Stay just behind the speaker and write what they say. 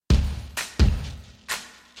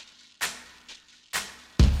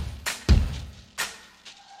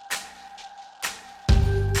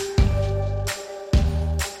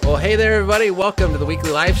Hey there, everybody. Welcome to the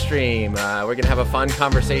weekly live stream. We're going to have a fun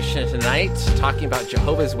conversation tonight talking about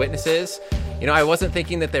Jehovah's Witnesses. You know, I wasn't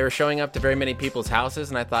thinking that they were showing up to very many people's houses,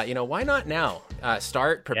 and I thought, you know, why not now?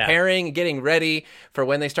 Start preparing, getting ready for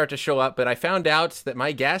when they start to show up. But I found out that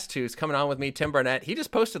my guest who's coming on with me, Tim Barnett, he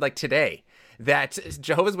just posted like today that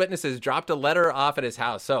Jehovah's Witnesses dropped a letter off at his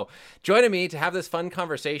house. So joining me to have this fun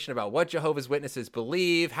conversation about what Jehovah's Witnesses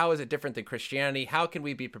believe, how is it different than Christianity, how can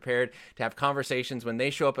we be prepared to have conversations when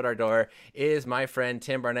they show up at our door, is my friend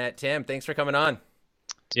Tim Barnett. Tim, thanks for coming on.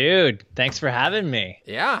 Dude, thanks for having me.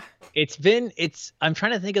 Yeah. I'm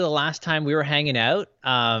trying to think of the last time we were hanging out.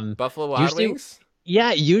 Buffalo Wild Wings?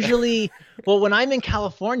 Yeah, usually, well, when I'm in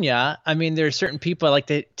California, I mean, there's certain people I like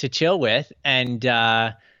to chill with, and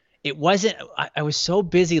it wasn't, I was so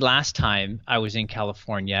busy last time I was in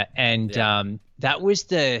California, and that was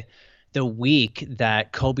the week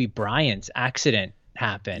that Kobe Bryant's accident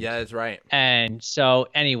happened. Yeah, that's right. And so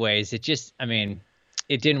anyways, it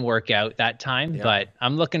didn't work out that time, but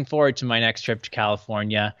I'm looking forward to my next trip to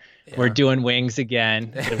California. Yeah. We're doing wings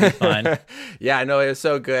again. It'll be fun. Yeah, I know, it was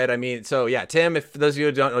so good. I mean, so yeah, Tim, if those of you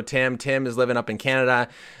who don't know Tim is living up in Canada,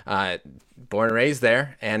 born and raised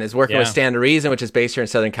there, and is working with Stand to Reason, which is based here in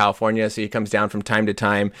Southern California. So he comes down from time to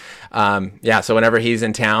time. So whenever he's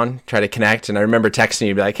in town, try to connect. And I remember texting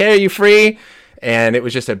you, be like, hey, are you free? And it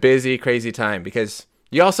was just a busy, crazy time because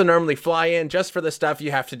you also normally fly in just for the stuff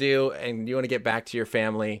you have to do, and you want to get back to your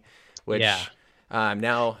family, which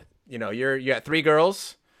now, you know, you got three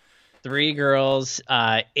girls.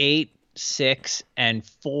 8, 6, and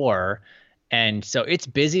 4. And so it's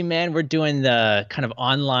busy, man. We're doing the kind of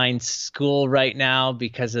online school right now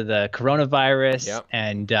because of the coronavirus,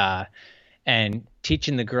 and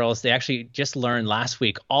teaching the girls. They actually just learned last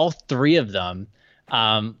week, all 3 of them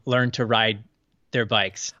learned to ride their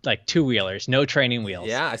bikes, like 2-wheelers, no training wheels.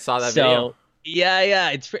 Yeah, I saw that video.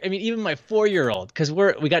 Yeah. Even my 4-year-old, because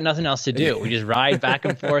we got nothing else to do. We just ride back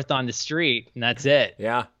and forth on the street, and that's it.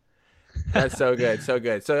 Yeah. That's so good. So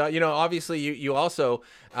good. So, you know, obviously you also,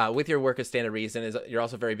 with your work at Stand to Reason, you're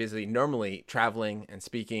also very busy normally traveling and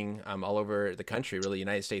speaking all over the country, really,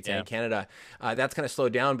 United States and Canada. That's kind of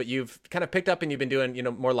slowed down, but you've kind of picked up and you've been doing, you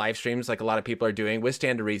know, more live streams like a lot of people are doing with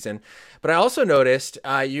Stand to Reason. But I also noticed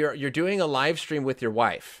you're doing a live stream with your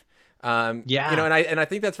wife. You know, and I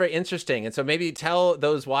think that's very interesting. And so maybe tell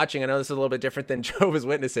those watching, I know this is a little bit different than Jehovah's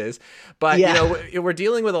Witnesses, but you know, we're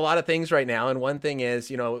dealing with a lot of things right now. And one thing is,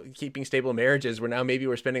 you know, keeping stable marriages,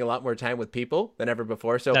 we're spending a lot more time with people than ever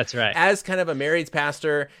before. So that's right. As kind of a marrieds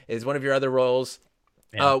pastor is one of your other roles.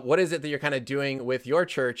 What is it that you're kind of doing with your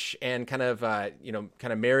church and kind of, kind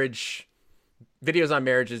of marriage videos on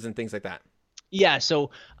marriages and things like that? Yeah,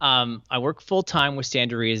 so I work full time with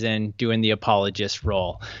Stand to Reason, doing the apologist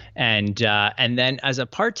role, and then as a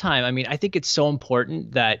part time, I mean, I think it's so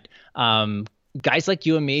important that guys like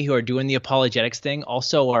you and me who are doing the apologetics thing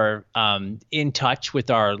also are in touch with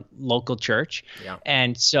our local church. Yeah.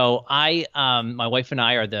 And so my wife and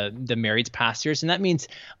I are the marrieds pastors, and that means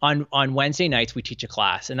on Wednesday nights we teach a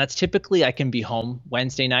class, and that's typically I can be home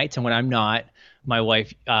Wednesday nights, and when I'm not, my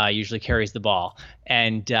wife usually carries the ball.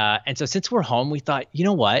 And so since we're home, we thought, you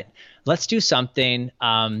know what, let's do something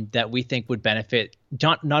that we think would benefit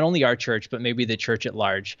not only our church, but maybe the church at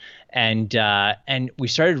large. And we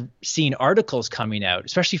started seeing articles coming out,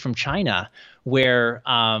 especially from China, where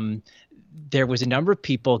there was a number of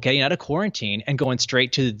people getting out of quarantine and going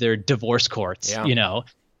straight to their divorce courts, you know,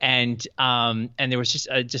 and there was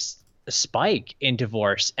just a spike in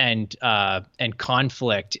divorce and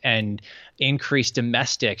conflict and increased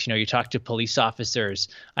domestics. You know, you talk to police officers.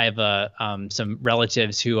 I have some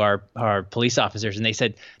relatives who are police officers, and they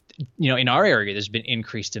said, you know, in our area there's been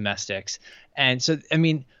increased domestics. And so, I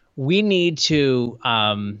mean, we need to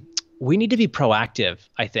be proactive,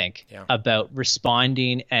 I think, about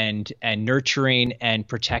responding and nurturing and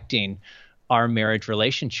protecting our marriage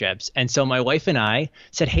relationships. And so my wife and I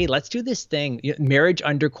said, hey, let's do this thing, marriage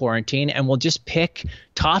under quarantine, and we'll just pick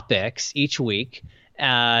topics each week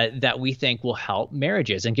that we think will help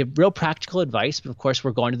marriages and give real practical advice. But of course,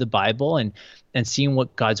 we're going to the Bible and seeing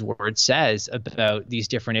what God's word says about these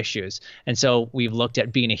different issues. And so we've looked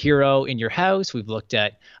at being a hero in your house. We've looked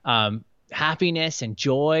at happiness and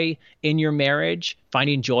joy in your marriage,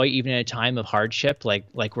 finding joy even in a time of hardship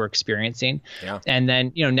like we're experiencing. Yeah. And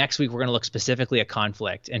then, you know, next week we're going to look specifically at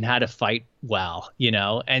conflict and how to fight well, you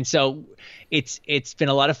know. And so it's been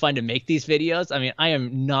a lot of fun to make these videos. I mean, I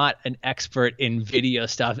am not an expert in video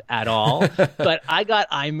stuff at all, but I got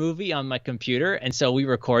iMovie on my computer, and so we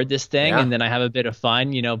record this thing and then I have a bit of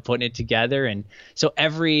fun, you know, putting it together. And so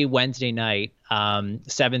every Wednesday night,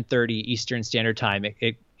 7:30 Eastern Standard Time,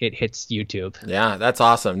 it it hits YouTube. Yeah, that's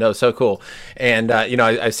awesome. No, so cool. And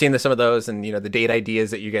I've seen some of those, and the date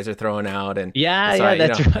ideas that you guys are throwing out, and that's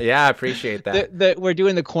right. Yeah, I appreciate that. We're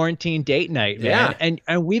doing the quarantine date night, man. Yeah.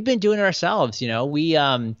 And we've been doing it ourselves.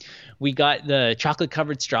 We got the chocolate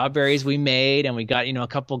covered strawberries we made, and we got a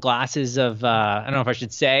couple glasses of I don't know if I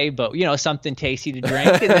should say, but something tasty to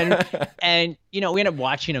drink, and we ended up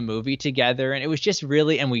watching a movie together, and it was just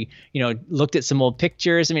really, and we looked at some old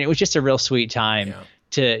pictures. I mean, it was just a real sweet time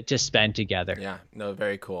to spend together. Yeah, no,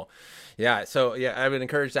 very cool. Yeah, so I would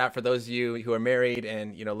encourage that for those of you who are married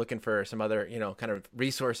and looking for some other kind of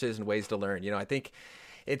resources and ways to learn. I think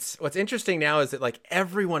what's interesting now is that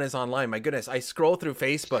everyone is online. My goodness, I scroll through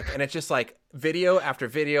Facebook and it's just video after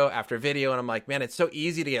video after video, and I'm like, man, it's so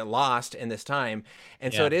easy to get lost in this time.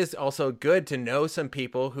 And so it is also good to know some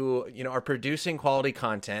people who are producing quality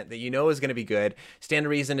content that is going to be good. Stand to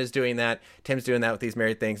Reason is doing that. Tim's doing that with These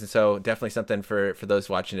Married Things, and so definitely something for those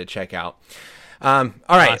watching to check out. All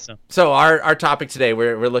right. Awesome. So our topic today,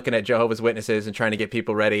 we're looking at Jehovah's Witnesses and trying to get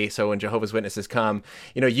people ready. So when Jehovah's Witnesses come,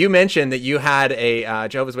 you mentioned that you had a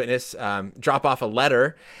Jehovah's Witness drop off a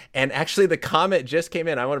letter, and actually the comment just came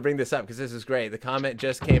in. I want to bring this up because this is great. The comment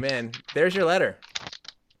just came in. There's your letter.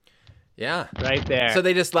 Yeah. Right there. So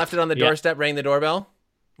they just left it on the doorstep, rang the doorbell,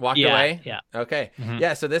 walked away? Yeah. Okay. Mm-hmm.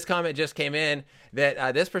 Yeah, so this comment just came in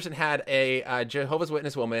that this person had a Jehovah's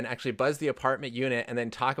Witness woman actually buzz the apartment unit and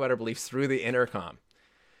then talk about her beliefs through the intercom.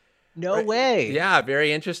 No way. Yeah,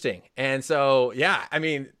 very interesting. And so, I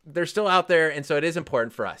mean, they're still out there, and so it is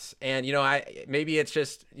important for us. And maybe it's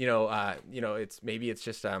just it's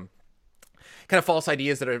just kind of false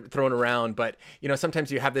ideas that are thrown around, but sometimes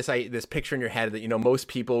you have this picture in your head that most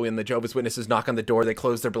people when the Jehovah's Witnesses knock on the door, they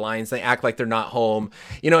close their blinds, they act like they're not home,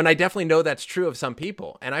 and I definitely know that's true of some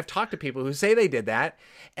people. And I've talked to people who say they did that,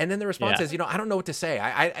 and then the response is, I don't know what to say.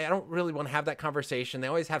 I don't really want to have that conversation. They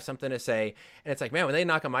always have something to say, and it's like, man, when they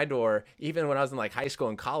knock on my door, even when I was in high school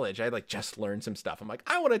and college, I just learned some stuff. I'm like,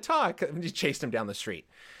 I want to talk, and just chased them down the street.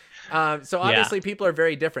 So obviously people are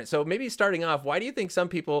very different. So maybe starting off, why do you think some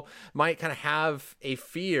people might kind of have a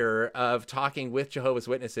fear of talking with Jehovah's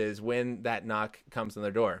Witnesses when that knock comes on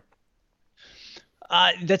their door?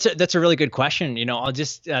 That's a really good question. I'll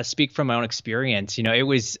just speak from my own experience. It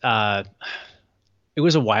was a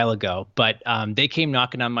while ago, but they came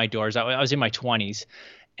knocking on my doors. I was in my 20s,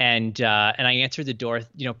 and I answered the door,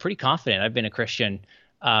 pretty confident. I've been a Christian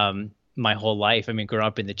my whole life. I mean, growing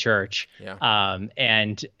up in the church. Yeah.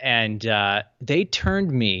 And they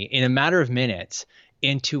turned me in a matter of minutes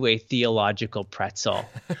into a theological pretzel.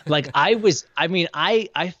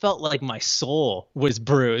 I felt like my soul was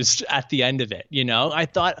bruised at the end of it. I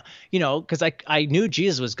thought, because I knew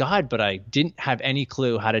Jesus was God, but I didn't have any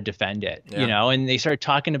clue how to defend it, and they started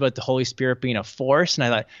talking about the Holy Spirit being a force. And I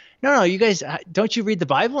thought, no, you guys, don't you read the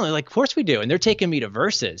Bible? And they're like, of course we do. And they're taking me to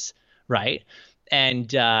verses, right?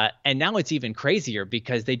 And now it's even crazier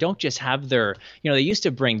because they don't just have their, they used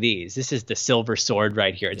to bring these. This is the silver sword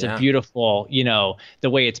right here. It's a beautiful, the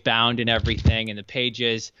way it's bound and everything and the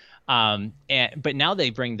pages. But now they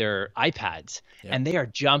bring their iPads and they are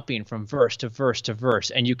jumping from verse to verse to verse.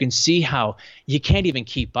 And you can see how you can't even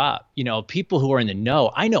keep up. People who are in the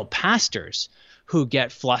know. I know pastors who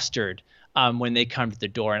get flustered when they come to the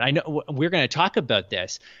door. And I know we're going to talk about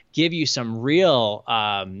this, give you some real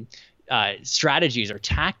strategies or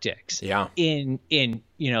tactics in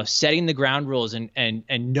setting the ground rules and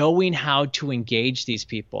knowing how to engage these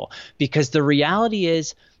people, because the reality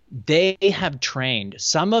is they have trained,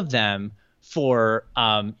 some of them for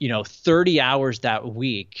 30 hours that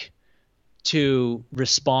week to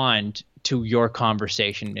respond to your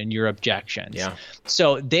conversation and your objections.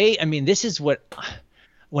 So this is what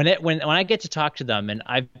when I get to talk to them, and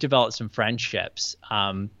I've developed some friendships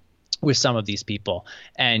with some of these people.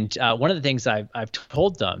 And one of the things I've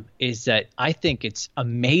told them is that I think it's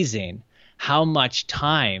amazing how much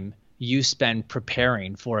time you spend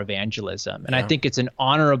preparing for evangelism. And I think it's an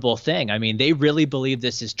honorable thing. I mean, they really believe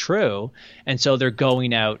this is true. And so they're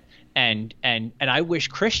going out and I wish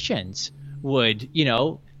Christians would,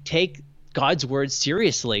 take God's word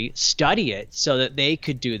seriously, study it so that they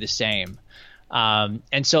could do the same.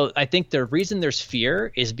 And so I think the reason there's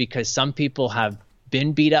fear is because some people have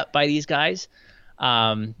been beat up by these guys.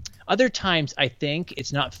 Other times I think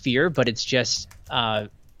it's not fear, but it's just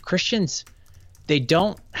Christians, they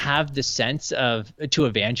don't have the sense to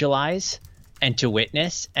evangelize and to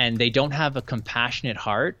witness, and they don't have a compassionate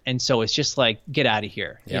heart. And so it's just like, get out of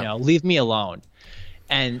here, leave me alone.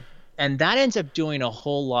 And that ends up doing a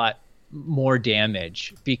whole lot more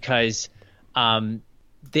damage because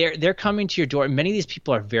they're coming to your door. Many of these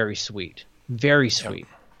people are very sweet, very sweet.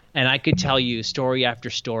 And I could tell you story after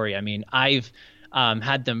story. I mean, I've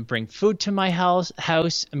had them bring food to my house. I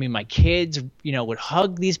mean, my kids, would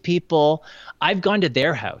hug these people. I've gone to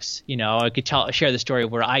their house. I could share the story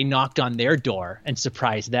where I knocked on their door and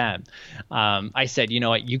surprised them. I said, you know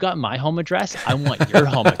what, you got my home address. I want your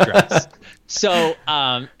home address. So,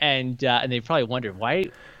 and they probably wondered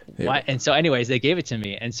why. And so, anyways, they gave it to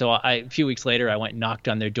me. And so, a few weeks later, I went and knocked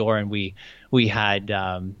on their door, and we had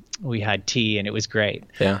tea, and it was great.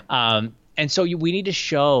 Yeah. And so we need to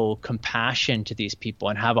show compassion to these people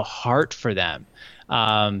and have a heart for them,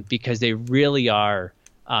 because they really are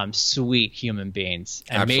sweet human beings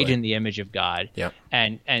and Absolutely. made in the image of God. Yep.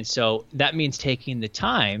 And so that means taking the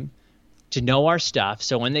time to know our stuff,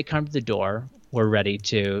 so when they come to the door, we're ready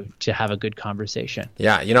to have a good conversation.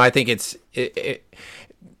 Yeah, I think it's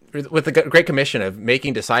with the Great Commission of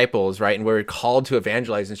making disciples, right? And we're called to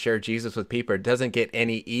evangelize and share Jesus with people. It doesn't get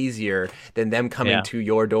any easier than them coming to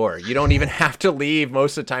your door. You don't even have to leave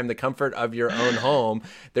most of the time the comfort of your own home.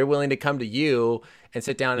 They're willing to come to you and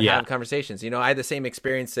sit down and have conversations. I had the same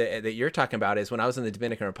experience that you're talking about is when I was in the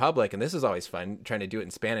Dominican Republic, and this is always fun trying to do it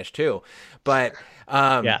in Spanish too. But,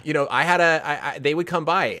 I had they would come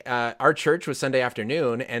by. Our church was Sunday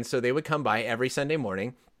afternoon, and so they would come by every Sunday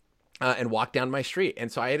morning. And walk down my street.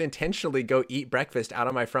 And so I had intentionally go eat breakfast out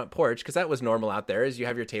on my front porch, because that was normal out there, is you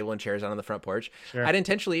have your table and chairs out on the front porch. Sure. I'd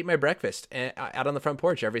intentionally eat my breakfast out on the front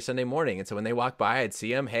porch every Sunday morning. And so when they walked by, I'd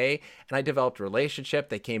see them, hey, and I developed a relationship.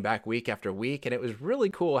 They came back week after week, and it was really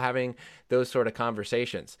cool having those sort of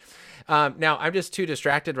conversations. Now, I'm just too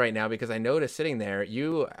distracted right now because I noticed sitting there,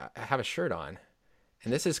 you have a shirt on,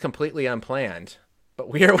 and this is completely unplanned, but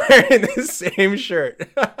we are wearing the same shirt.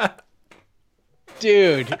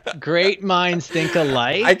 Dude, great minds think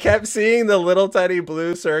alike. I kept seeing the little tiny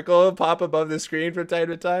blue circle pop above the screen from time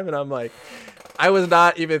to time, and I'm like, I was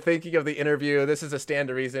not even thinking of the interview. This is a Stand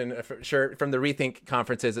to Reason shirt from the Rethink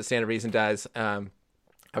conferences that Stand to Reason does.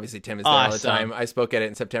 Obviously, Tim is there all the time. I spoke at it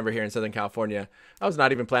in September here in Southern California. I was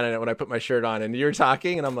not even planning it when I put my shirt on, and you're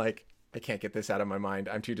talking, and I'm like, I can't get this out of my mind.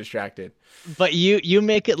 I'm too distracted. But you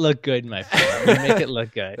make it look good, my friend. You make it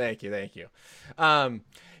look good. Thank you.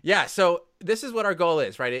 Yeah, so this is what our goal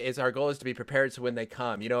is, right? Our goal is to be prepared so when they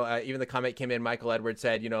come. Even the comment came in, Michael Edwards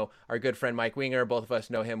said, our good friend Mike Winger, both of us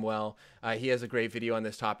know him well. He has a great video on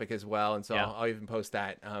this topic as well, and so I'll even post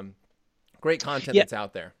that. Great content that's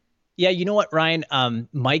out there. Yeah, you know what, Ryan?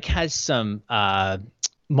 Mike has some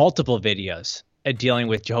multiple videos dealing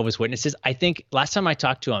with Jehovah's Witnesses. I think last time I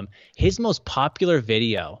talked to him, his most popular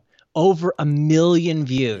video, over 1 million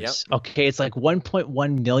views. Yep. Okay, it's like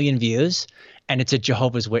 1.1 million views. And it's a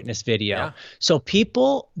Jehovah's Witness video. Yeah. So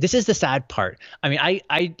people, this is the sad part. I mean,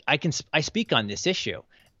 I speak on this issue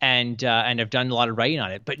and I've done a lot of writing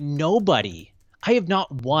on it, but I have not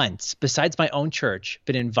once, besides my own church,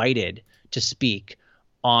 been invited to speak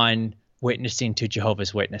on witnessing to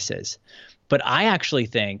Jehovah's Witnesses. But I actually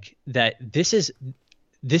think that this is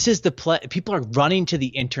people are running to the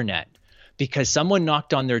internet because someone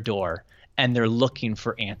knocked on their door and they're looking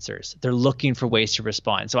for answers. They're looking for ways to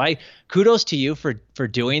respond. So kudos to you for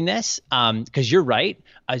doing this, because you're right.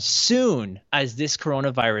 As soon as this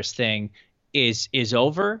coronavirus thing is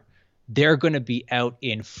over, they're going to be out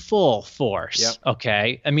in full force. Yep.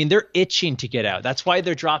 Okay. I mean, they're itching to get out. That's why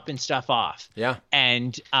they're dropping stuff off. Yeah.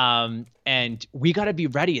 And we got to be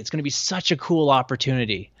ready. It's going to be such a cool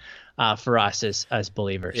opportunity for us as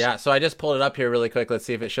believers. Yeah, so I just pulled it up here really quick. Let's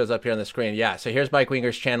see if it shows up here on the screen. Yeah, so here's Mike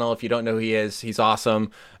Winger's channel. If you don't know who he is, he's awesome.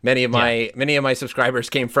 Many of my subscribers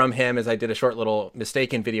came from him, as I did a short little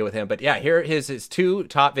mistaken video with him. But yeah, here are his two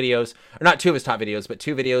top videos, or not two of his top videos, but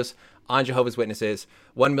two videos on Jehovah's Witnesses,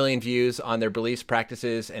 1 million views on their beliefs,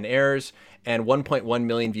 practices, and errors, and 1.1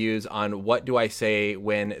 million views on what do I say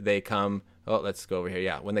when they come. Oh, let's go over here.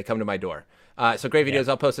 Yeah, when they come to my door. So great videos.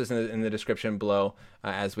 I'll post this in the description below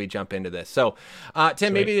as we jump into this. So, Tim,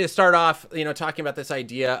 Sweet. Maybe to start off, talking about this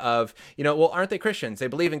idea of, well, aren't they Christians? They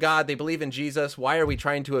believe in God. They believe in Jesus. Why are we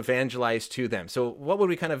trying to evangelize to them? So what would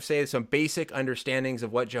we kind of say some basic understandings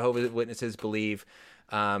of what Jehovah's Witnesses believe?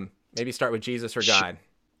 Maybe start with Jesus or God.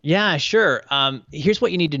 Yeah, sure. Here's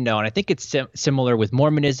what you need to know, and I think it's similar with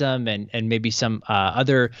Mormonism and maybe some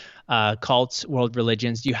other cults, world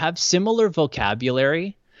religions. You have similar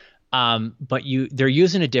vocabulary, but they're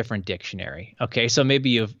using a different dictionary. Okay, so maybe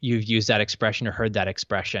you've used that expression or heard that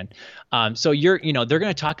expression. So they're going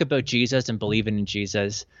to talk about Jesus and believing in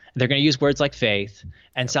Jesus. They're going to use words like faith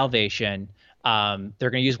and salvation. They're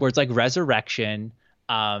going to use words like resurrection.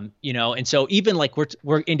 And so even like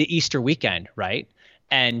we're into Easter weekend, right?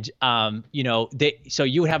 And so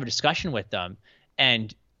you would have a discussion with them,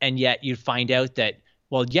 and yet you'd find out that,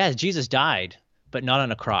 well, yes, Jesus died, but not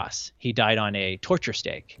on a cross. He died on a torture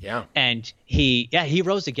stake. Yeah. And he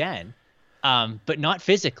rose again, but not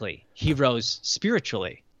physically. He rose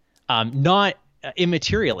spiritually, not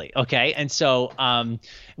immaterially. Okay. And so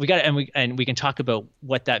we can talk about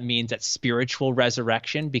what that means, that spiritual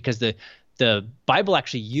resurrection, because the Bible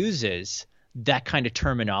actually uses that kind of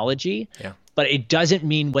terminology. Yeah. But it doesn't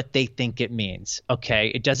mean what they think it means.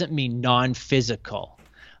 Okay. It doesn't mean non-physical.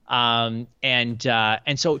 And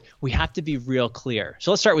so we have to be real clear.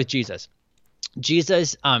 So let's start with Jesus.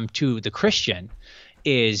 Jesus, to the Christian,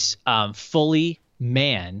 is fully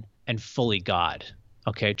man and fully God.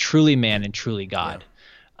 Okay, truly man and truly God.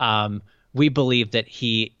 Yeah. We believe that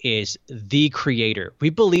he is the creator. We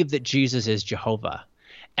believe that Jesus is Jehovah.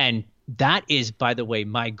 And that is, by the way,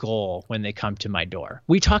 my goal when they come to my door.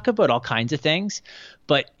 We talk about all kinds of things,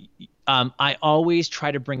 but I always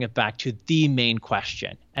try to bring it back to the main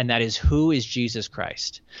question, and that is, who is Jesus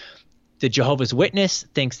Christ? The Jehovah's Witness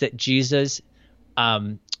thinks that Jesus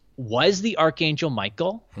was the Archangel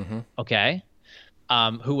Michael, okay,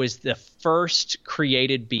 who was the first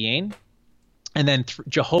created being, and then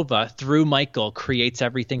Jehovah, through Michael, creates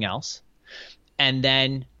everything else. And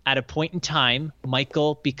then at a point in time,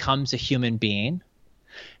 Michael becomes a human being,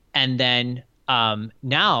 and then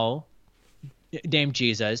now named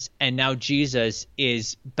Jesus, and now Jesus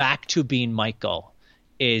is back to being Michael,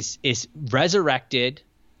 is resurrected,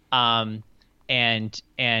 and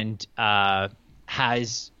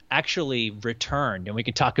has actually returned, and we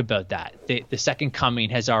can talk about that. The second coming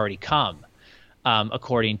has already come,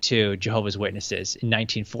 according to Jehovah's Witnesses in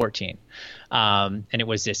 1914, and it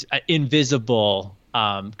was this invisible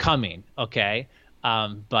coming. Okay,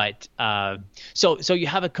 but so you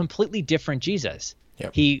have a completely different Jesus.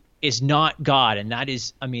 Yep. He is not God, and that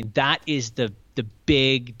is the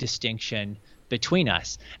big distinction between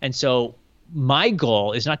us. And so my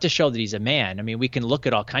goal is not to show that he's a man. I mean, we can look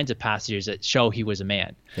at all kinds of passages that show he was a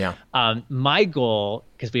man. Yeah. My goal,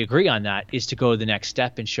 because we agree on that, is to go the next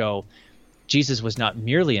step and show Jesus was not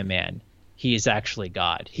merely a man. He is actually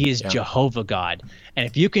God. He is Jehovah God. And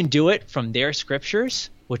if you can do it from their scriptures,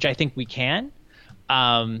 which I think we can,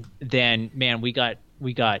 then man, we got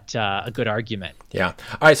a good argument. Yeah.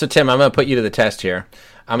 All right. So Tim, I'm going to put you to the test here.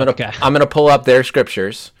 I'm going to pull up their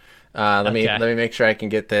scriptures. Let me make sure I can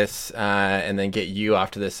get this, and then get you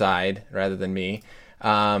off to the side rather than me.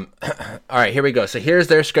 All right, here we go. So here's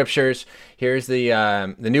their scriptures. Here's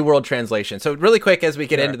the New World Translation. So really quick, as we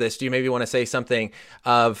get into this, do you maybe want to say something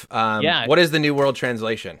of what is the New World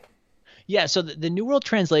Translation? Yeah, so the New World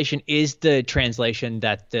Translation is the translation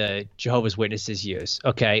that the Jehovah's Witnesses use,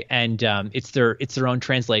 okay? And it's their own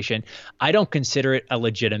translation. I don't consider it a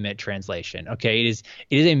legitimate translation, okay? It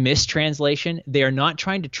is a mistranslation. They are not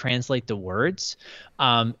trying to translate the words.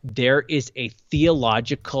 There is a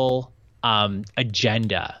theological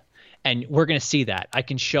agenda, and we're going to see that. I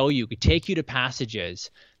can show you, could take you to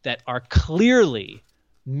passages that are clearly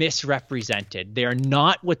misrepresented. They are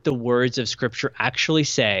not what the words of Scripture actually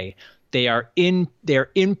say. They're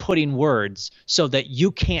inputting words so that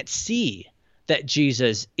you can't see that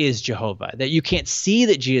Jesus is Jehovah, that you can't see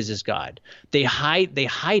that Jesus is God. They hide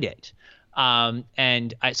it, so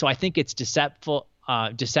I think it's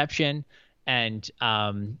deception, and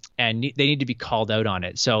they need to be called out on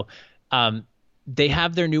it. So they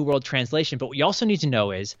have their New World Translation, but what you also need to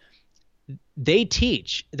know is they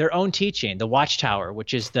teach their own teaching, the Watchtower,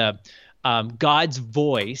 which is the God's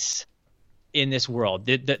voice in this world.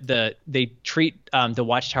 They treat the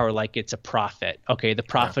Watchtower like it's a prophet, okay, the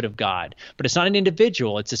prophet of God, but it's not an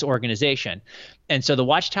individual, it's this organization. And so the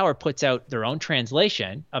Watchtower puts out their own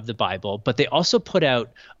translation of the Bible, but they also put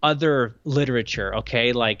out other literature,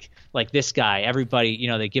 okay, like this guy, everybody,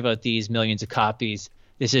 they give out these millions of copies.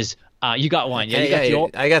 This is you got one.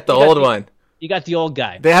 I got the old one. You got the old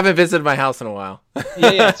guy. They haven't visited my house in a while.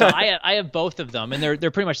 yeah. So I have both of them, and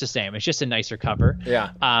they're pretty much the same. It's just a nicer cover.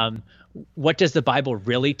 Yeah. What does the Bible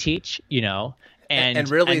really teach? And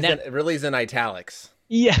really is in italics.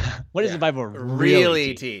 Yeah. What does the Bible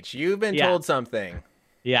really teach? You've been told something.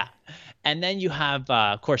 Yeah. And then you have,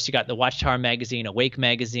 of course, you got the Watchtower magazine, Awake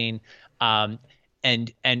magazine, and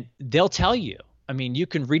they'll tell you. I mean, you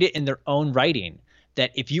can read it in their own writing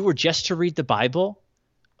that if you were just to read the Bible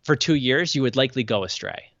for 2 years, you would likely go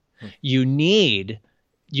astray. You need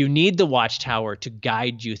the Watchtower to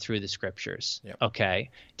guide you through the scriptures, okay,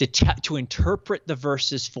 to interpret the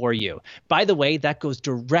verses for you. By the way, that goes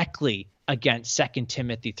directly against 2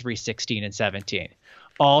 Timothy 3:16 and 17.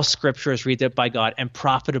 All scripture is breathed out by God and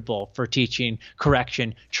profitable for teaching,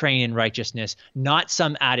 correction, training in righteousness, not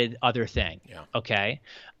some added other thing. Yeah. Okay.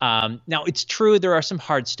 Now it's true there are some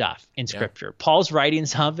hard stuff in scripture. Yeah. Paul's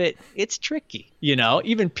writings of it, it's tricky,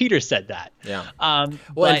 even Peter said that. Yeah. And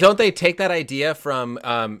don't they take that idea from,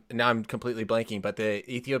 now I'm completely blanking, but the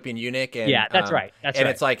Ethiopian eunuch? And, yeah, that's right. That's and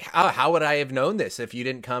right. it's like, how would I have known this if you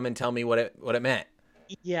didn't come and tell me what it meant?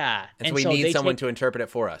 Yeah. And so we need someone to interpret it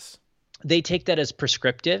for us. They take that as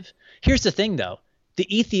prescriptive. Here's the thing, though.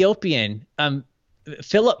 The Ethiopian,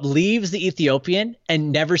 Philip leaves the Ethiopian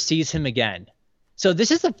and never sees him again. So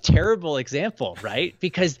this is a terrible example, right?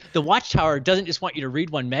 Because the Watchtower doesn't just want you to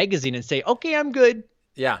read one magazine and say, okay, I'm good.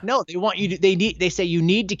 Yeah. No, they want you to, they say you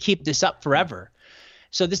need to keep this up forever.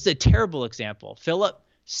 So this is a terrible example. Philip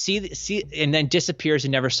see and then disappears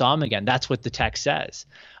and never saw him again. That's what the text says.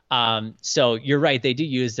 So you're right. They do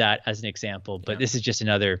use that as an example, but this is just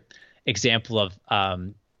another example of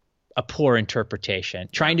a poor interpretation,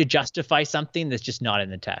 trying to justify something that's just not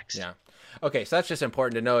in the text. Yeah. Okay, so that's just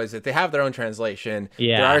important to know, is that they have their own translation.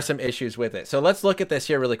 Yeah. There are some issues with it. So let's look at this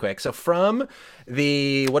here really quick. So from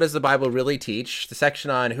the What Does the Bible Really Teach, the section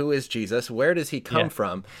on who is Jesus, where does he come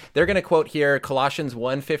from, they're going to quote here Colossians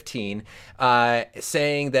 1:15,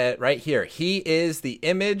 saying that right here, he is the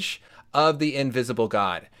image of the invisible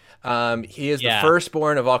God. He is the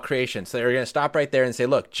firstborn of all creation. So they're going to stop right there and say,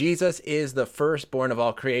 look, Jesus is the firstborn of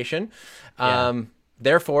all creation.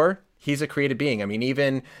 Therefore, he's a created being. I mean,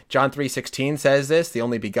 even John 3:16 says this, the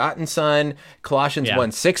only begotten Son. Colossians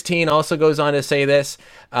 1:16 also goes on to say this.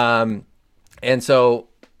 And so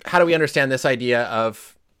how do we understand this idea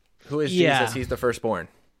of who is Jesus? He's the firstborn.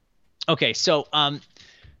 Okay, so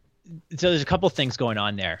there's a couple things going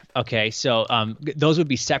on there. Okay, so those would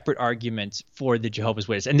be separate arguments for the Jehovah's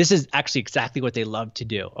Witnesses. And this is actually exactly what they love to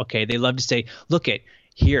do. Okay, they love to say, look at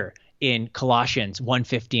here in Colossians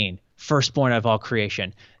 1:15, firstborn of all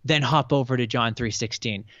creation. Then hop over to John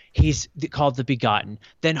 3:16. He's called the begotten.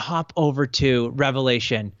 Then hop over to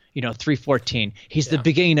Revelation, 3:14. He's the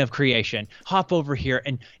beginning of creation. Hop over here.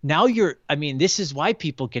 And now this is why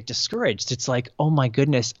people get discouraged. It's like, oh my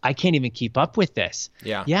goodness, I can't even keep up with this.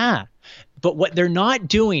 Yeah. Yeah. But what they're not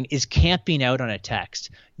doing is camping out on a text.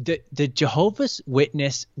 The Jehovah's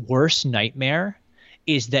Witness worst nightmare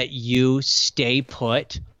is that you stay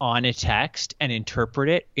put on a text and interpret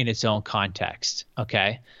it in its own context.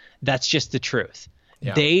 Okay. That's just the truth.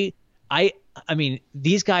 Yeah. These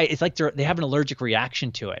guys, it's like they have an allergic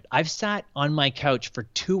reaction to it. I've sat on my couch for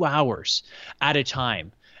 2 hours at a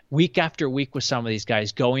time, week after week, with some of these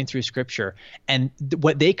guys going through scripture. And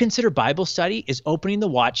what they consider Bible study is opening the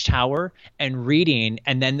Watchtower and reading.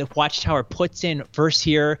 And then the Watchtower puts in verse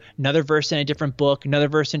here, another verse in a different book, another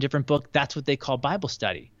verse in a different book. That's what they call Bible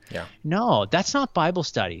study. Yeah. No, that's not Bible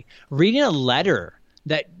study. Reading a letter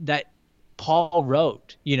that Paul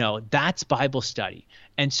wrote, that's Bible study.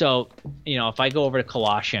 And so, if I go over to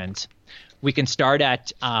Colossians, we can start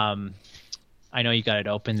at, I know you got it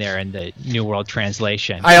open there in the New World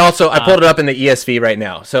Translation. I pulled it up in the ESV right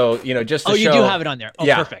now. So, just to show. Oh, you do have it on there. Oh,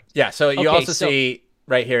 yeah, perfect. Yeah. So you see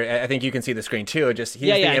right here, I think you can see the screen too. He's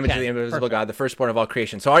the image of the invisible God, the firstborn of all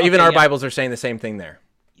creation. So our Bibles are saying the same thing there.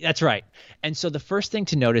 That's right. And so the first thing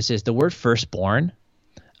to notice is the word firstborn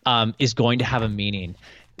is going to have a meaning.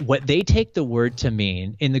 What they take the word to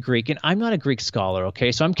mean in the Greek, and I'm not a Greek scholar,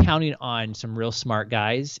 okay? So I'm counting on some real smart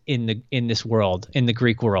guys in this world, in the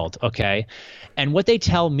Greek world, okay? And what they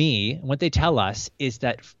tell me, what they tell us is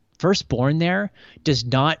that firstborn there does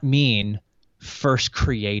not mean first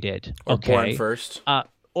created, okay? Or born first.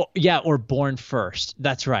 Or born first.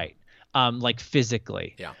 That's right. Like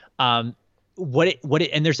physically. Yeah. And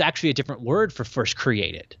there's actually a different word for first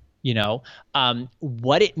created.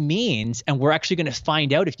 What it means, and we're actually going to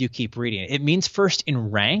find out if you keep reading it. It means first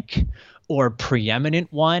in rank or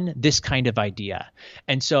preeminent one, this kind of idea.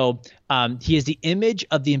 And so he is the image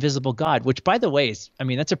of the invisible God, which, by the way,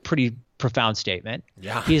 that's a pretty profound statement.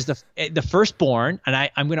 Yeah. He is the firstborn, and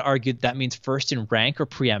I'm going to argue that means first in rank or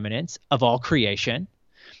preeminence of all creation.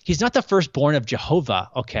 He's not the firstborn of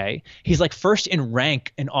Jehovah, okay? He's like first in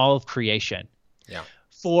rank in all of creation. Yeah.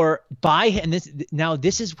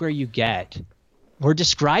 This is where we're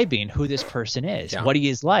describing who this person is, what he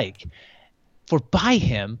is like. For by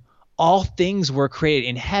him, all things were created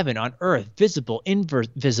in heaven, on earth, visible,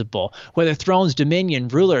 invisible, whether thrones, dominion,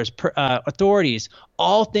 rulers, authorities,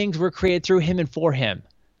 all things were created through him and for him.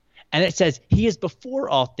 And it says he is before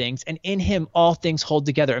all things, and in him all things hold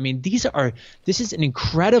together. This is an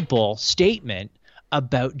incredible statement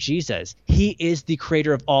about Jesus. He is the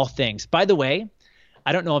creator of all things. By the way,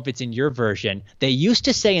 I don't know if it's in your version. They used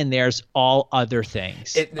to say in theirs all other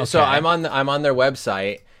things. So I'm on their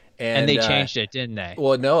website, and they changed it, didn't they?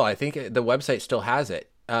 Well, no, I think the website still has it.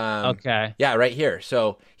 Okay. Yeah, right here.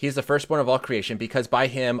 So he's the firstborn of all creation, because by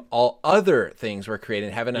him all other things were created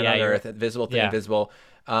in heaven and on earth, visible thing, invisible.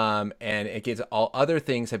 And it gives all other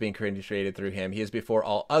things have been created through him. He is before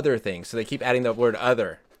all other things. So they keep adding the word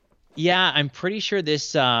other. Yeah, I'm pretty sure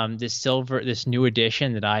this new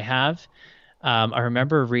edition that I have, I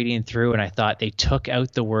remember reading through and I thought they took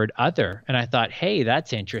out the word other, and I thought, hey,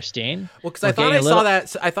 that's interesting. Well, because I thought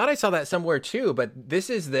I saw that somewhere too, but this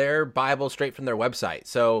is their Bible straight from their website.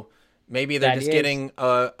 So maybe they're just getting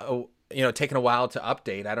taking a while to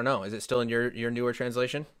update. I don't know. Is it still in your newer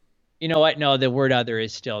translation? You know what? No, the word other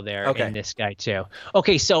is still there in this guy too.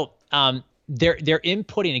 Okay, so they're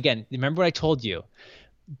inputting again. Remember what I told you?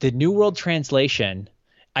 The New World Translation,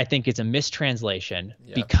 I think, is a mistranslation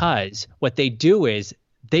because what they do is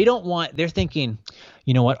they're thinking,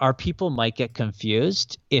 you know what, our people might get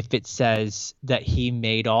confused if it says that he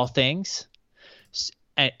made all things.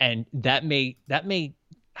 And that may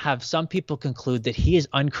have some people conclude that he is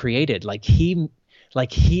uncreated, like he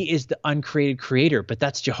is the uncreated creator, but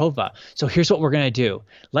that's Jehovah. So here's what we're going to do.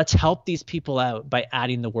 Let's help these people out by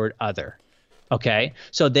adding the word other. Okay.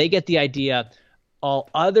 So they get the idea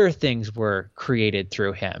all other things were created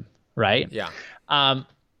through him, right? Yeah.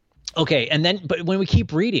 Okay. And then, but when we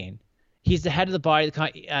keep reading, he's the head of the body.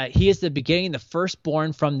 He is the beginning, the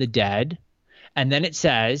firstborn from the dead. And then it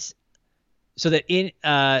says, so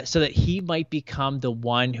that he might become the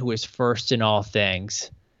one who is first in all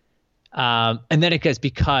things. And then it goes,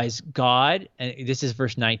 because God, and this is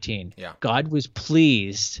verse 19. Yeah. God was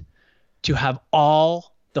pleased to have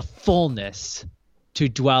all the fullness to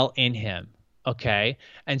dwell in him. Okay.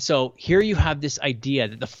 And so here you have this idea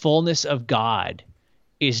that the fullness of God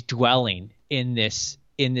is dwelling in this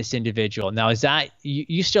individual. Now, is that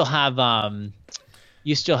you still have the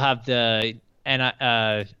let's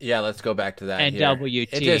go back to that. NWT.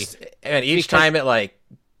 It just, and each time it like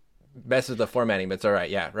messes with the formatting, but it's all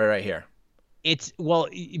right. Yeah, right here. It's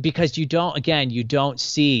because you don't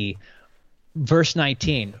see verse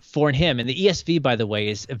 19 for in him, and the ESV, by the way,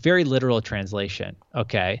 is a very literal translation.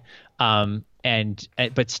 Okay.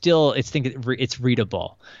 But still it's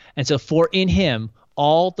readable. And so for in him,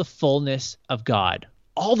 all the fullness of God,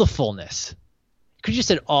 all the fullness, could have just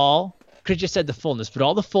said all, could have just said the fullness, but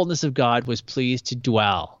all the fullness of God was pleased to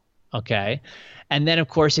dwell. Okay. And then of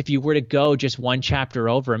course, if you were to go just one chapter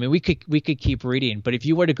over, I mean, we could keep reading, but if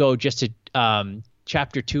you were to go just to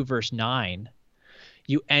chapter 2, verse 9,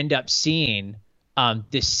 you end up seeing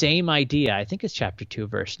the same idea. I think it's chapter 2,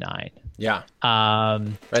 verse 9. Yeah.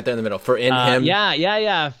 Right there in the middle. For in him.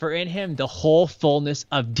 Yeah. For in him, the whole fullness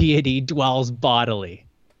of deity dwells bodily.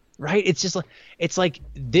 Right. It's just like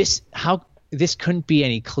this. How this couldn't be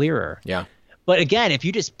any clearer. Yeah. But again, if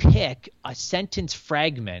you just pick a sentence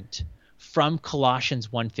fragment from Colossians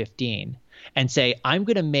 1:15 and say, I'm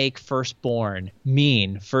going to make firstborn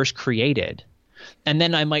mean first created, and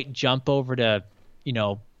then I might jump over to,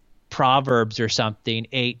 Proverbs or something,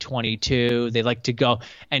 8:22. They like to go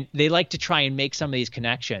and they like to try and make some of these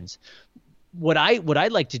connections. What I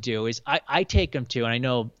like to do is I take them to, and I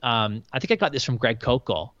know I think I got this from Greg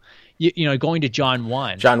Kokel, going to John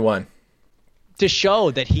 1. John 1. To show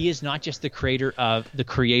that he is not just the creator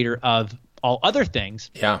of all other things.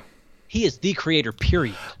 Yeah. He is the creator,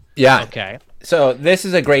 period. Yeah. Okay. So this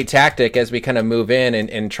is a great tactic as we kind of move in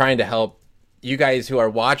and trying to help you guys who are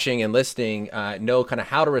watching and listening know kind of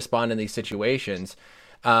how to respond in these situations.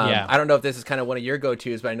 I don't know if this is kind of one of your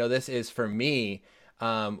go-tos, but I know this is for me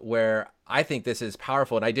where I think this is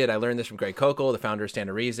powerful. And I learned this from Greg Kokel, the founder of Stand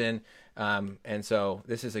to Reason. And so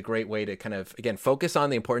this is a great way to kind of, again, focus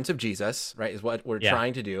on the importance of Jesus, right, is what we're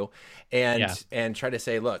trying to do. And try to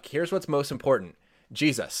say, look, here's what's most important,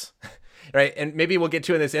 Jesus. Right. And maybe we'll get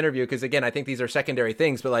to in this interview, because again, I think these are secondary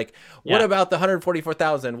things, but like, what about the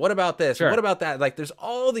 144,000? What about this? Sure. What about that? Like, there's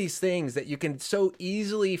all these things that you can so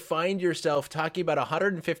easily find yourself talking about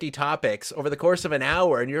 150 topics over the course of an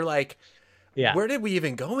hour. And you're like, where did we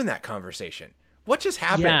even go in that conversation? What just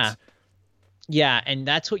happened? Yeah. And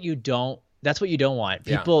that's what you don't want.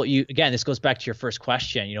 People, again, this goes back to your first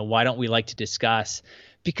question, why don't we like to discuss?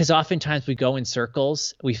 Because oftentimes we go in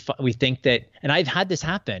circles. We think that, and I've had this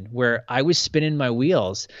happen where I was spinning my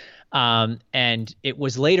wheels, and it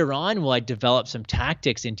was later on when I developed some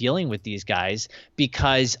tactics in dealing with these guys,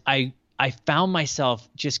 because I found myself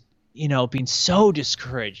just being so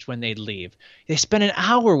discouraged when they'd leave. They spent an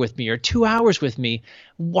hour with me or 2 hours with me.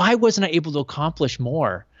 Why wasn't I able to accomplish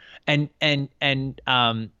more? And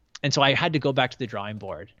so I had to go back to the drawing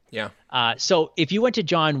board. Yeah. So if you went to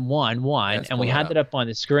John 1:1, Let's and we pull it had up. that up on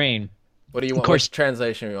the screen. What do you want? Of course, Which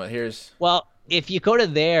translation do you want? Here's. well, if you go to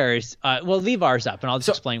theirs, we'll leave ours up, and I'll just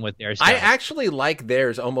explain what theirs does. I actually like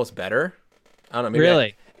theirs almost better. I don't know. Maybe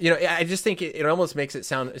Really? I just think it almost makes it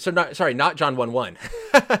sound so. Not John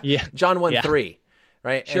 1:1. Yeah. John 1:3. Yeah.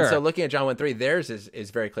 Right. Sure. And so looking at John 1:3, theirs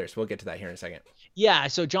is very clear. So we'll get to that here in a second. Yeah,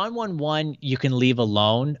 so John 1:1 you can leave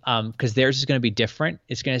alone because theirs is going to be different.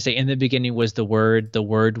 It's going to say, in the beginning was the Word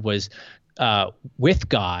was with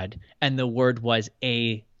God, and the Word was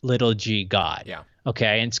a little g God. Yeah.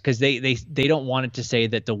 Okay, and it's because they don't want it to say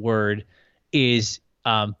that the Word is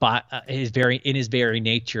in his very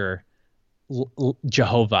nature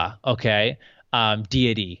Jehovah. Okay,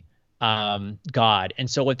 deity. God. And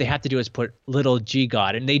so what they have to do is put little g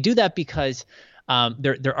God, and they do that because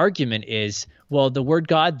their argument is, well, the word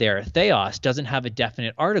God there, theos, doesn't have a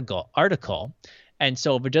definite article. And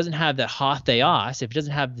so if it doesn't have the ha theos, if it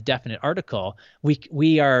doesn't have the definite article,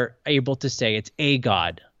 we are able to say it's a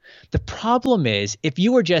God. The problem is, if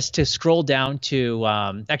you were just to scroll down to,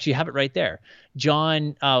 actually you have it right there,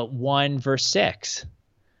 John 1 verse 6,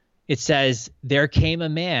 it says, there came a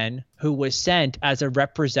man who was sent as a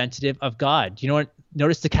representative of God. You know what?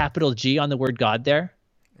 Notice the capital G on the word God there?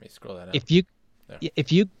 Let me scroll that up. If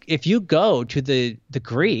you go to the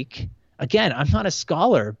Greek, again, I'm not a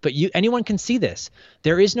scholar, but anyone can see this.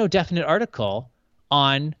 There is no definite article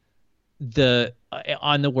on the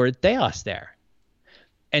word theos there.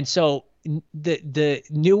 And so the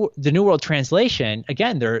New World Translation,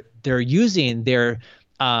 again, they're using their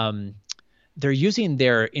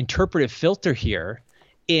interpretive filter here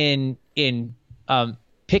in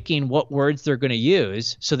picking what words they're going to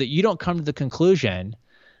use so that you don't come to the conclusion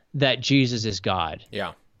that Jesus is God.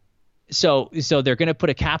 Yeah. So they're going to put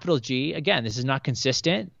a capital G. Again, this is not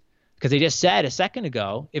consistent because they just said a second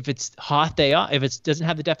ago, if it's if it doesn't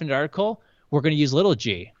have the definite article, we're going to use little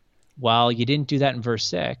g. Well, you didn't do that in verse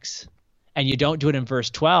 6, and you don't do it in verse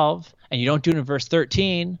 12, and you don't do it in verse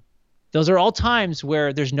 13. Those are all times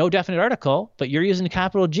where there's no definite article, but you're using a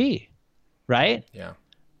capital G, right? Yeah.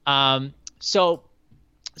 So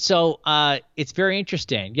it's very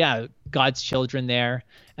interesting. Yeah, God's children there,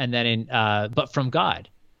 and then but from God.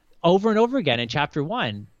 Over and over again in chapter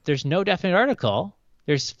 1, there's no definite article.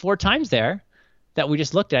 There's 4 times there that we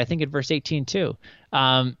just looked at, I think in verse 18 too.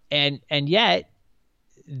 And yet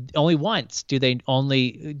only once do they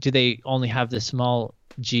only have the small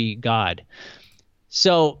g God.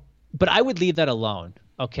 So, but I would leave that alone,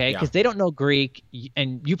 okay? Because they don't know Greek,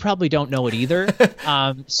 and you probably don't know it either.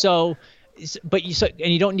 And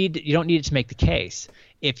you don't need it to make the case.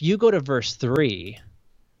 If you go to verse 3,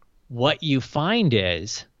 what you find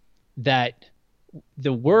is that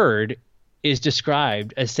the word is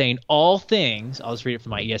described as saying all things, I'll just read it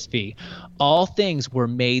from my ESV, all things were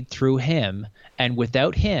made through him, and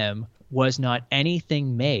without him was not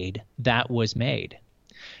anything made that was made.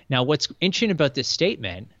 Now, what's interesting about this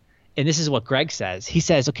statement, and this is what Greg says, he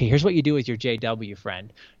says, okay, here's what you do with your JW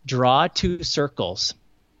friend. Draw 2 circles,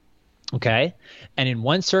 okay? And in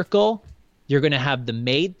one circle, you're going to have the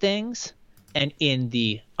made things, and in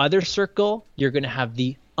the other circle, you're going to have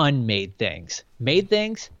the unmade things. Made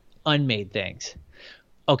things, unmade things.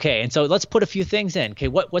 Okay, and so let's put a few things in. Okay,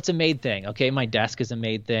 what's a made thing? Okay, my desk is a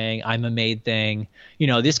made thing. I'm a made thing.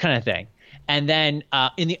 This kind of thing. And then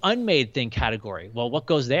in the unmade thing category, well, what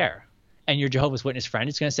goes there? And your Jehovah's Witness friend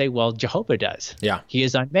is going to say, well, Jehovah does. Yeah. He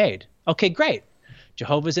is unmade. Okay, great.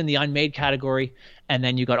 Jehovah's in the unmade category, and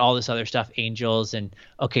then you got all this other stuff, angels, and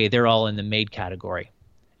okay, they're all in the made category.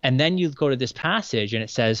 And then you go to this passage, and it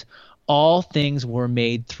says, all things were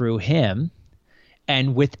made through him,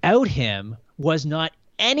 and without him was not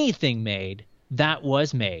anything made that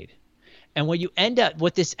was made. And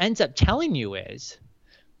what this ends up telling you is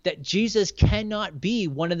that Jesus cannot be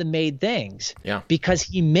one of the made things. Yeah. Because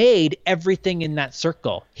he made everything in that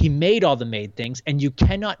circle. He made all the made things, and you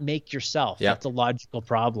cannot make yourself. Yeah. That's a logical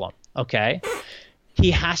problem. Okay. He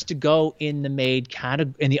has to go in the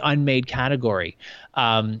unmade category,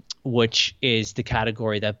 which is the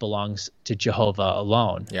category that belongs to Jehovah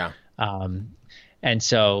alone. Yeah. And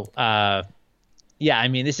so, I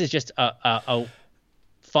mean, this is just a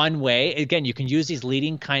fun way. Again, you can use these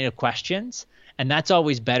leading kind of questions, and that's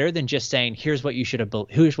always better than just saying, here's what you should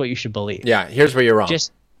believe. Yeah. Here's where you're wrong.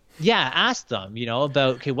 Ask them,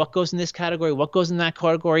 about, okay, what goes in this category? What goes in that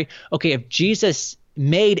category? Okay, if Jesus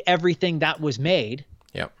made everything that was made,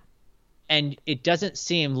 yep, and it doesn't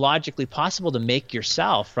seem logically possible to make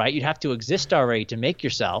yourself, right? You'd have to exist already to make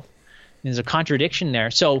yourself. There's a contradiction there.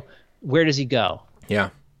 So where does he go?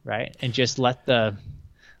 Yeah. Right. And just let the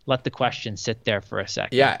let the question sit there for a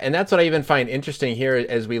second. Yeah, and that's what I even find interesting here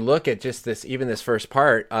as we look at just this, even this first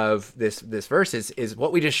part of this verse is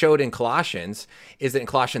what we just showed in Colossians, is that in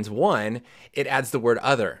Colossians 1, it adds the word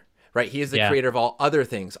other, right? He is the creator of all other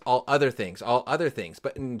things, all other things, all other things.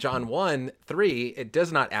 But in John 1:3, it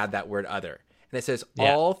does not add that word other. And it says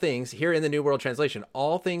all things, here in the New World Translation,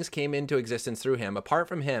 all things came into existence through him. Apart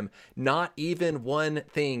from him, not even one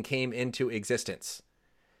thing came into existence.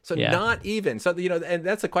 So not even. So, and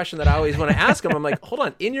that's a question that I always want to ask them. I'm like, hold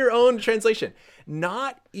on, in your own translation,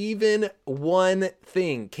 not even one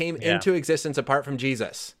thing came into existence apart from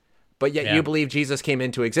Jesus, but yet you believe Jesus came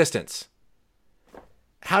into existence.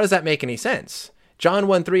 How does that make any sense? John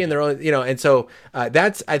 1:3 in their own, and so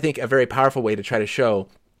that's, I think, a very powerful way to try to show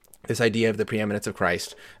this idea of the preeminence of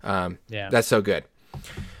Christ. That's so good.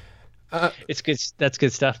 It's good. That's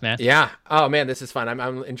good stuff, man. Yeah. Oh man, this is fun.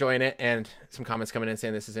 I'm enjoying it, and some comments coming in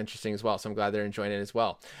saying this is interesting as well. So I'm glad they're enjoying it as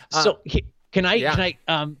well. Can I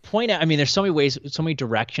point out? I mean, there's so many ways, so many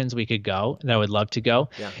directions we could go that I would love to go.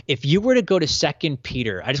 Yeah. If you were to go to 2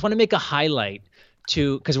 Peter, I just want to make a highlight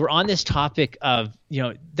because we're on this topic of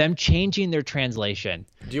them changing their translation.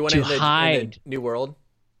 Do you want to hide in the New World?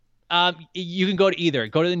 You can go to either.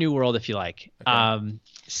 Go to the New World if you like. Okay.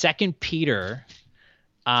 2 Peter.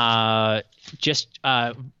 Chapter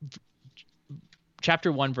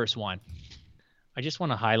 1, verse 1. I just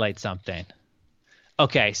want to highlight something.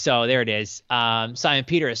 Okay, so there it is. Simon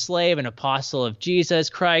Peter, a slave and apostle of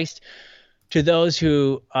Jesus Christ, to those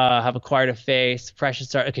who have acquired a faith, precious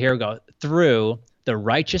start. Okay, here we go. Through the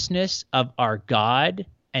righteousness of our God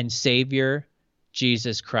and Savior,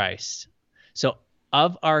 Jesus Christ. So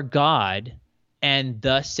of our God and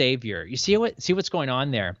the Savior. You see what's going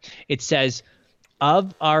on there? It says,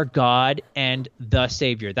 of our God and the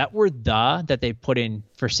Savior. That word "the" that they put in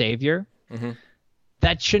for Savior,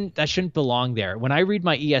 that shouldn't belong there. When I read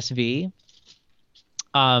my ESV,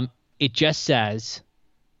 it just says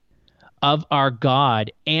of our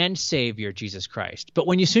God and Savior Jesus Christ. But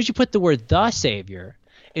as soon as you put the word "the Savior,"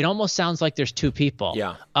 it almost sounds like there's two people.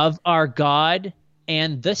 Yeah. Of our God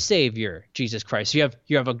and the Savior Jesus Christ. So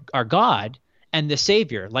you have our God and the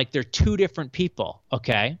Savior, like they're two different people.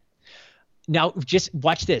 Okay. Now, just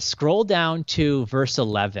watch this. Scroll down to verse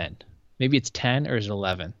 11. Maybe it's 10 or is it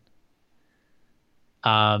 11?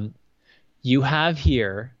 You have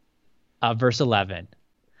here verse 11.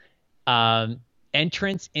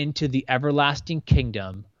 Entrance into the everlasting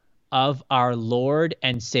kingdom of our Lord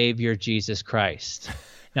and Savior Jesus Christ.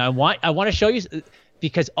 Now, I want to show you,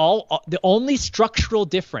 because the only structural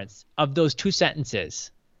difference of those two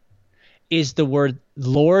sentences is the word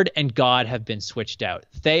Lord and God have been switched out.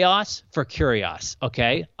 Theos for kurios,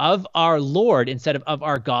 okay? Of our Lord instead of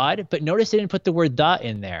our God, but notice they didn't put the word "the"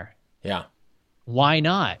 in there. Yeah. Why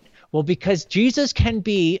not? Well, because Jesus can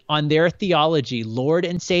be, on their theology, Lord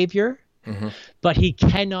and Savior, but he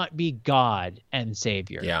cannot be God and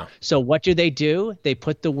Savior. Yeah. So what do? They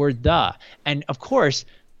put the word "the." And of course,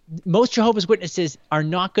 most Jehovah's Witnesses are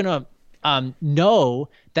not going to know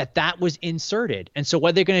that was inserted. And so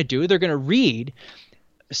what they're going to do, they're going to read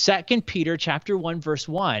 2 Peter chapter 1, verse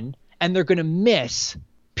 1, and they're going to miss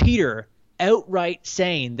Peter outright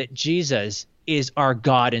saying that Jesus is our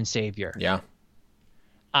God and Savior. Yeah.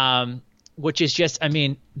 Which is just, I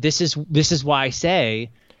mean, this is why I say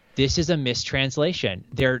this is a mistranslation.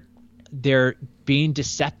 They're being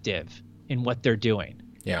deceptive in what they're doing.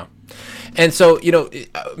 Yeah. And so,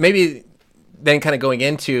 maybe then kind of going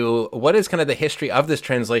into what is kind of the history of this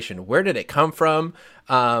translation? Where did it come from?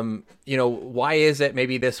 Why is it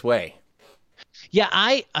maybe this way?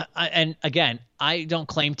 Yeah, and again, I don't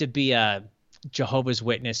claim to be a Jehovah's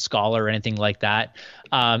Witness scholar or anything like that.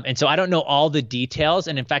 And so I don't know all the details.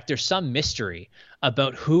 And in fact, there's some mystery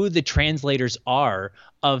about who the translators are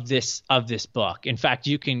of this book. In fact,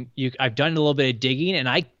 I've done a little bit of digging,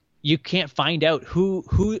 and you can't find out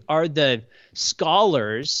who are the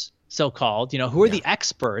scholars, so-called, who are the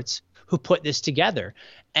experts who put this together.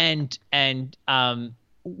 And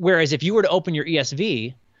whereas if you were to open your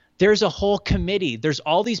ESV, there's a whole committee. There's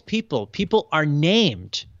all these people. People are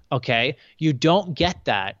named, okay? You don't get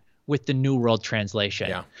that with the New World Translation.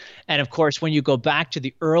 Yeah. And of course, when you go back to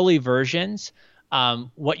the early versions,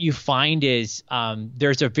 what you find is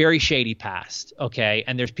there's a very shady past, okay?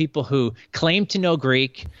 And there's people who claim to know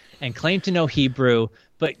Greek and claim to know Hebrew,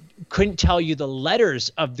 but couldn't tell you the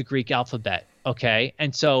letters of the Greek alphabet, okay?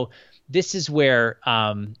 And so this is where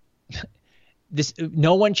no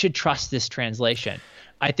one should trust this translation.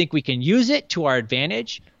 I think we can use it to our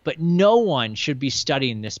advantage, but no one should be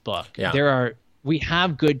studying this book. Yeah. We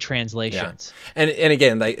have good translations. Yeah. And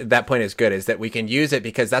again, that point is good, is that we can use it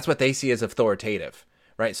because that's what they see as authoritative,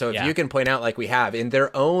 right? So if you can point out, like we have in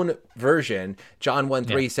their own version, John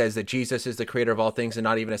 1:3 says that Jesus is the creator of all things and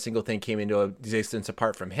not even a single thing came into existence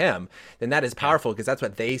apart from him, then that is powerful because that's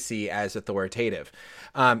what they see as authoritative.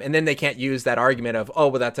 And then they can't use that argument of, oh,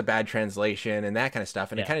 well, that's a bad translation and that kind of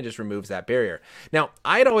stuff. And it kind of just removes that barrier. Now,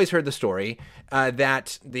 I had always heard the story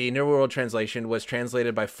that the New World Translation was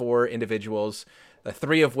translated by 4 individuals,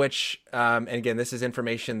 3 of which, and again, this is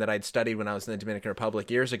information that I'd studied when I was in the Dominican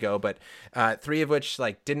Republic years ago, but 3 of which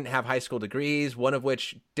like didn't have high school degrees, 1 of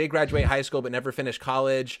which did graduate high school but never finished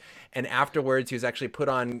college, and afterwards he was actually put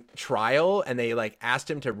on trial, and they like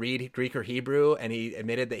asked him to read Greek or Hebrew, and he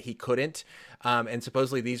admitted that he couldn't. And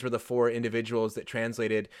supposedly these were the 4 individuals that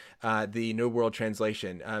translated the New World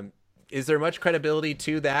Translation. Is there much credibility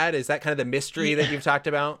to that? Is that kind of the mystery that you've talked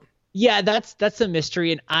about? Yeah, that's a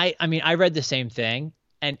mystery. And I mean, I read the same thing,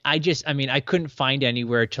 and I couldn't find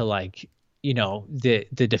anywhere to like, the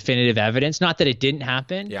definitive evidence. Not that it didn't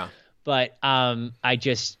happen. Yeah. But I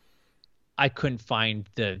couldn't find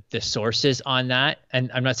the sources on that. And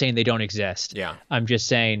I'm not saying they don't exist. Yeah. I'm just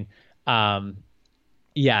saying,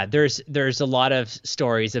 there's a lot of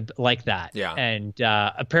stories like that. Yeah. And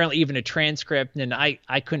apparently even a transcript, and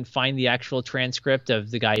I couldn't find the actual transcript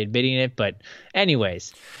of the guy admitting it. But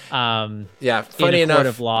anyways, funny enough, court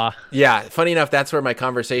of law. Yeah, funny enough, that's where my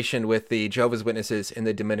conversation with the Jehovah's Witnesses in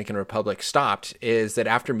the Dominican Republic stopped, is that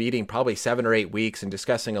after meeting probably 7 or 8 weeks and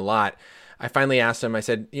discussing a lot, I finally asked him, I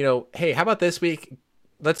said, hey, how about this week?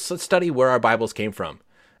 Let's study where our Bibles came from.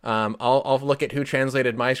 I'll look at who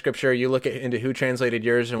translated my scripture. You look into who translated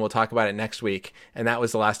yours, and we'll talk about it next week. And that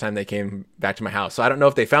was the last time they came back to my house. So I don't know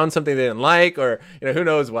if they found something they didn't like, or who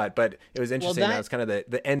knows what. But it was interesting. That was kind of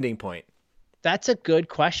the ending point. That's a good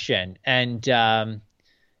question. And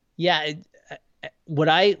what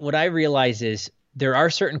I realize is there are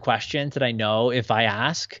certain questions that I know if I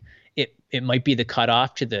ask, it might be the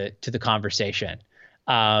cutoff to the conversation.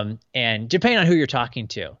 And depending on who you're talking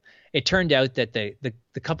to. It turned out that the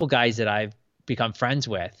couple guys that I've become friends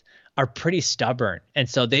with are pretty stubborn. And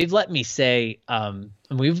so they've let me say, and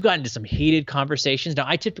we've gotten into some heated conversations. Now,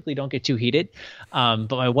 I typically don't get too heated, but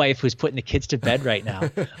my wife, who's putting the kids to bed right now,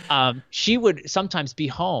 she would sometimes be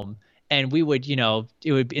home, and we would, it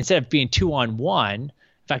would, instead of being 2-on-1, in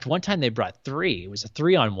fact, one time they brought 3. It was a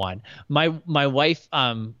 3-on-1. My wife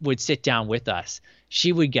would sit down with us.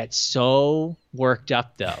 She would get so worked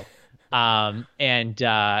up, though. And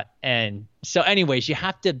so anyways, you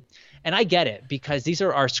have to, and I get it, because these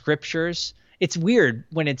are our scriptures. It's weird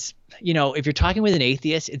when it's, if you're talking with an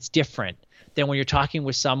atheist, it's different than when you're talking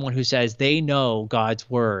with someone who says they know God's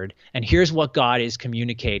word and here's what God is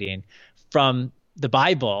communicating from the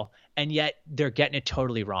Bible, and yet they're getting it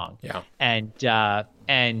totally wrong. Yeah. And so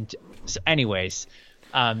anyways,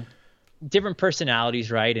 different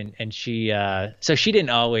personalities, right? And she, so she didn't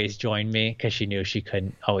always join me because she knew she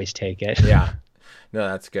couldn't always take it. Yeah. No,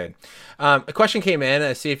 that's good. A question came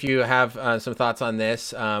in. See if you have some thoughts on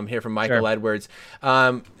this here from Michael Edwards.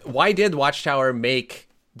 Why did Watchtower make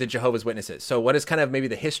the Jehovah's Witnesses? So what is kind of maybe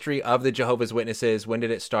the history of the Jehovah's Witnesses? When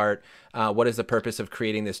did it start? What is the purpose of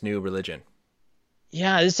creating this new religion?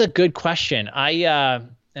 Yeah, this is a good question.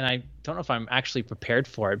 And I don't know if I'm actually prepared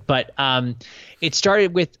for it, but it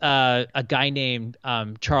started with a guy named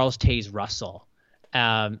Charles Taze Russell.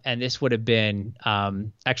 And this would have been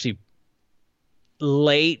actually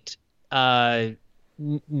late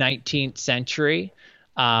 19th century,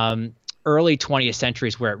 early 20th century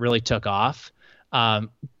is where it really took off. Charles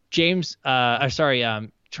Taze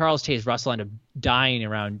Russell ended up dying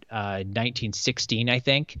around 1916, I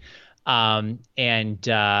think. And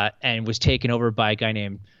was taken over by a guy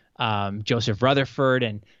named Joseph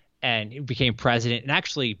Rutherford, and became president, and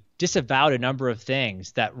actually disavowed a number of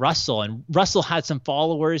things that Russell had some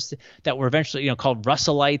followers that were eventually called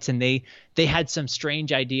Russellites, and they had some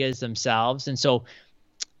strange ideas themselves. And so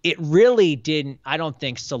it really didn't, I don't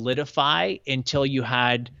think, solidify until you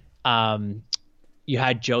had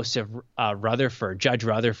Joseph Rutherford, Judge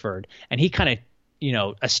Rutherford, and he kind of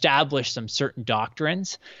established some certain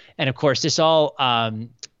doctrines. And of course, this all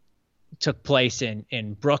took place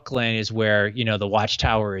in Brooklyn, is where the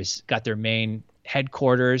Watchtower has got their main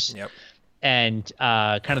headquarters. Yep. And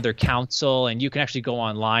kind of their council, and you can actually go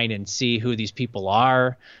online and see who these people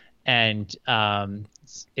are. And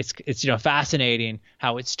it's fascinating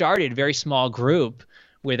how it started, a very small group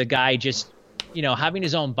with a guy just having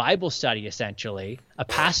his own Bible study, essentially, a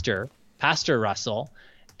pastor Russell,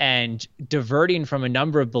 and diverting from a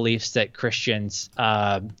number of beliefs that Christians,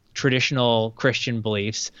 traditional Christian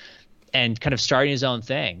beliefs, and kind of starting his own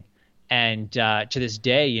thing. And to this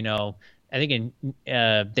day, I think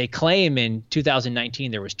they claim in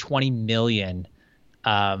 2019 there was 20 million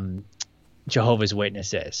Jehovah's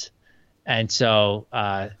Witnesses. And so,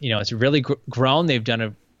 it's really grown. They've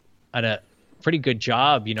done a pretty good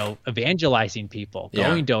job, evangelizing people,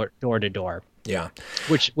 going door to door. Yeah.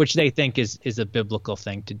 Which they think is a biblical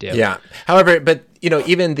thing to do. Yeah. However, but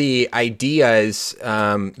even the ideas,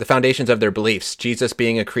 the foundations of their beliefs, Jesus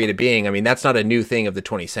being a created being, I mean, that's not a new thing of the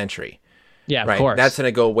 20th century. Yeah, right? Of course. That's going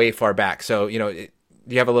to go way far back. So, you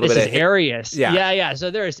have a little bit of Arius. Yeah. Yeah.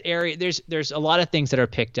 So there's a lot of things that are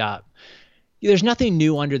picked up. There's nothing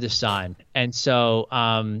new under the sun. And so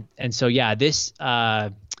this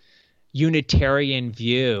Unitarian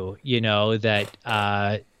view, that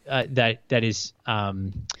is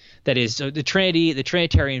so the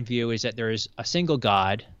Trinitarian view is that there is a single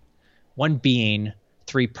God, one being,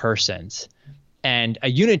 three persons. And a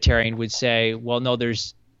Unitarian would say, well, no,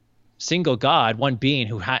 there's single God, one being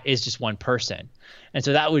who is just one person. And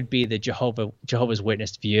so that would be the Jehovah's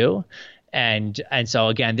Witness view. And so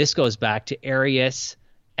again, this goes back to Arius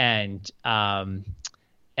and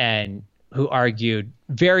who argued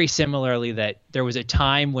very similarly that there was a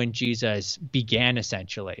time when Jesus began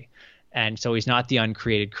essentially. And so he's not the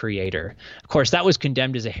uncreated creator. Of course, that was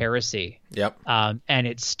condemned as a heresy. Yep. And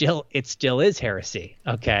it still is heresy.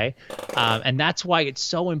 Okay. And that's why it's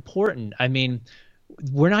so important. I mean,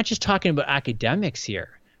 we're not just talking about academics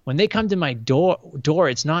here. When they come to my door,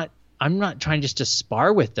 I'm not trying just to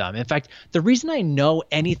spar with them. In fact, the reason I know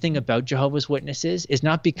anything about Jehovah's Witnesses is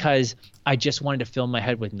not because I just wanted to fill my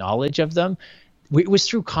head with knowledge of them. It was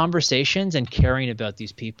through conversations and caring about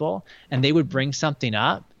these people, and they would bring something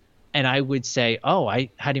up, and I would say, "Oh, I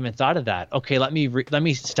hadn't even thought of that. Okay, let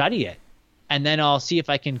me study it, and then I'll see if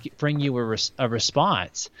I can bring you a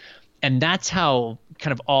response." And that's how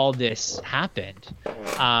kind of all this happened.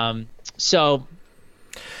 So.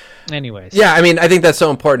 Anyways. Yeah, I mean, I think that's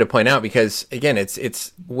so important to point out because again,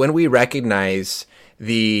 it's when we recognize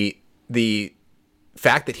the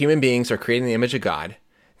fact that human beings are created in the image of God,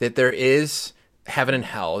 that there is heaven and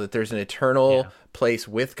hell, that there's an eternal place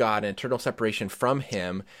with God, an eternal separation from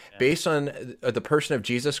Him, based on the person of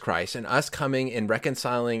Jesus Christ, and us coming and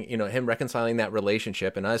reconciling, Him reconciling that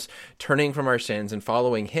relationship, and us turning from our sins and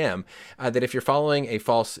following Him. That if you're following a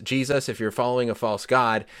false Jesus, if you're following a false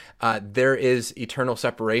God, there is eternal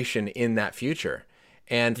separation in that future.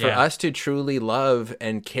 And for us to truly love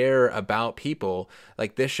and care about people,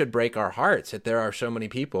 like this should break our hearts that there are so many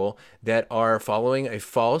people that are following a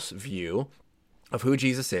false view of who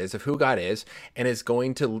Jesus is, of who God is, and is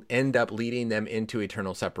going to end up leading them into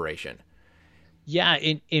eternal separation. Yeah,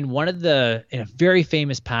 in a very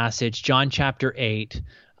famous passage, John chapter 8,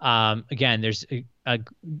 again, there's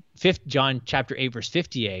John chapter 8, verse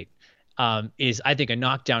 58, is, I think, a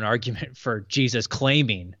knockdown argument for Jesus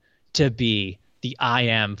claiming to be the I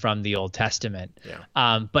am from the Old Testament.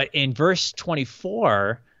 Yeah. But in verse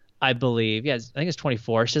 24, I believe, I think it's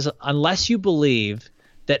 24, it says, unless you believe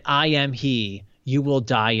that I am He, you will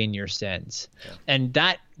die in your sins. Yeah. And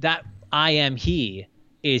that I am He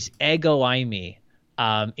is ego eimi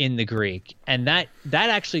in the Greek. And that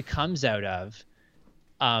actually comes out of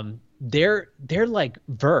their like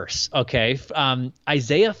verse, okay?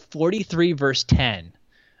 Isaiah 43 verse 10.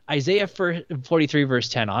 Isaiah 43 verse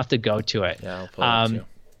 10. I'll have to go to it. Yeah, I'll pull it too.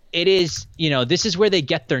 It is, this is where they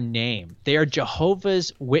get their name. They are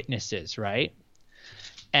Jehovah's Witnesses, right?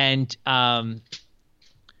 And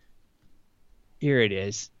here it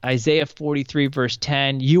is. Isaiah 43 verse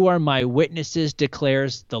 10. You are my witnesses,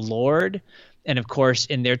 declares the Lord. And of course,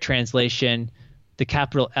 in their translation, the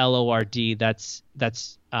capital Lord, that's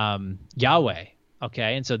Yahweh.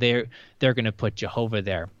 Okay. And so they're going to put Jehovah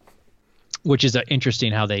there, which is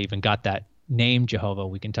interesting how they even got that name Jehovah.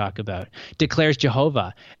 We can talk about. Declares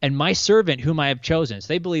Jehovah, and my servant whom I have chosen. So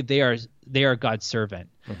they believe they are God's servant.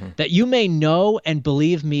 Mm-hmm. That you may know and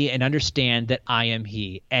believe me and understand that I am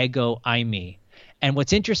He. Ego eimi. And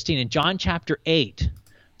what's interesting in John chapter 8,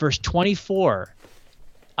 verse 24,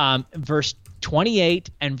 verse 28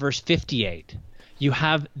 and verse 58, you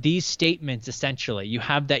have these statements essentially. You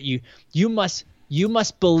have that you must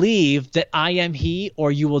believe that I am He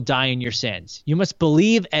or you will die in your sins. You must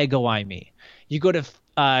believe ego eimi. You go to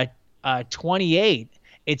 28,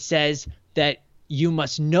 it says that you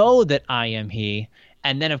must know that I am He.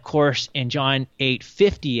 And then, of course, in John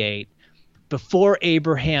 8:58, before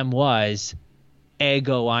Abraham was,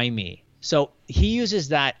 ego eimi. So he uses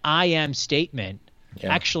that I am statement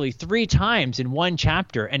actually 3 times in one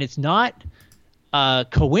chapter, and it's not a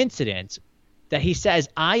coincidence that he says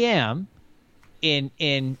I am in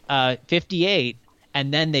 58,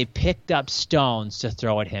 and then they picked up stones to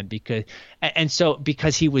throw at him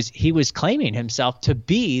because he was claiming himself to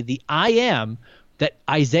be the I am that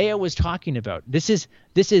Isaiah was talking about. This is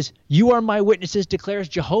you are my witnesses, declares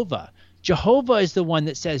Jehovah. Jehovah is the one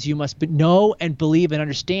that says you must know and believe and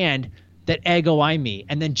understand that ego eimi.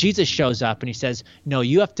 And then Jesus shows up and he says, no,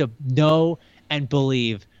 you have to know and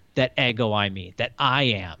believe that ego eimi, that I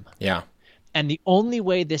am. Yeah. And the only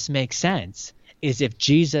way this makes sense is if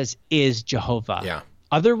Jesus is Jehovah. Yeah.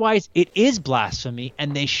 Otherwise, it is blasphemy,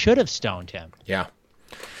 and they should have stoned him. Yeah.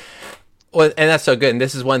 Well, and that's so good. And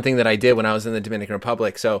this is one thing that I did when I was in the Dominican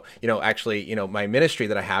Republic. So, actually, my ministry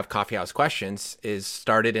that I have, Coffee House Questions, is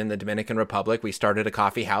started in the Dominican Republic. We started a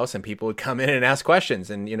coffee house and people would come in and ask questions.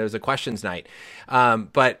 And, it was a questions night.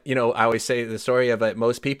 But, I always say the story of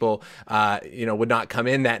most people, would not come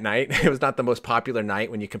in that night. It was not the most popular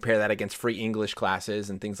night when you compare that against free English classes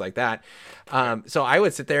and things like that. So I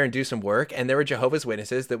would sit there and do some work. And there were Jehovah's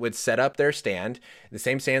Witnesses that would set up their stand, the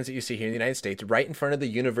same stands that you see here in the United States, right in front of the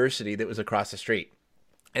university that was across the street.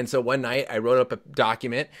 And so one night I wrote up a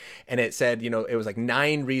document and it said, it was like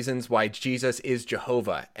 9 reasons why Jesus is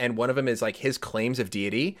Jehovah. And one of them is like his claims of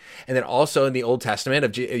deity. And then also in the Old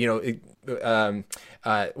Testament where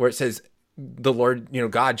it says, the Lord,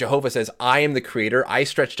 God, Jehovah says, I am the creator. I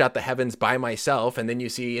stretched out the heavens by myself. And then you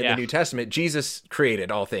see in the New Testament, Jesus created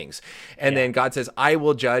all things. And then God says, I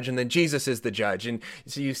will judge. And then Jesus is the judge. And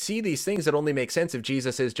so you see these things that only make sense if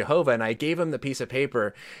Jesus is Jehovah. And I gave him the piece of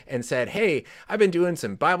paper and said, hey, I've been doing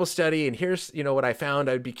some Bible study and here's, what I found.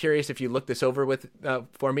 I'd be curious if you look this over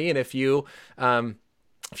for me. And if you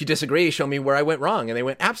disagree, show me where I went wrong. And they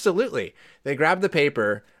went, absolutely. They grabbed the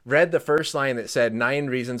paper, read the first line that said 9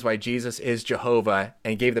 reasons why Jesus is Jehovah,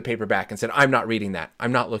 and gave the paper back and said, I'm not reading that.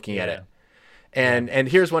 I'm not looking at it. And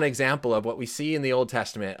here's one example of what we see in the Old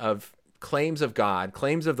Testament of claims of God,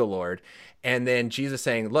 claims of the Lord, and then Jesus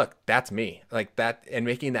saying, look, that's me. Like that, and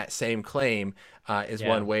making that same claim is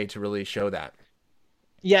one way to really show that.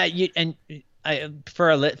 Yeah,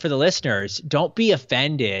 for the listeners, don't be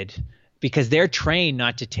offended because they're trained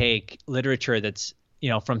not to take literature that's,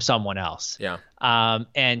 from someone else. Yeah.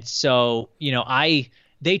 And so,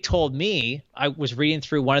 they told me, I was reading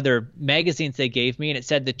through one of their magazines they gave me, and it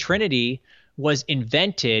said the Trinity was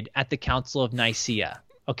invented at the Council of Nicaea.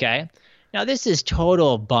 Okay. Now this is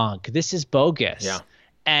total bunk. This is bogus. Yeah.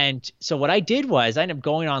 And so what I did was I ended up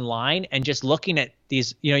going online and just looking at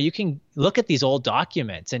these, you can look at these old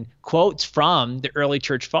documents and quotes from the early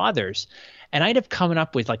church fathers. And I ended up coming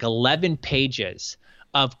up with like 11 pages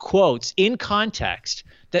of quotes in context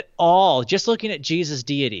that all just looking at Jesus'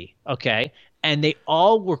 deity, okay? And they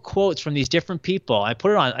all were quotes from these different people. I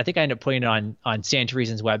put it on, I think I ended up putting it on Stand to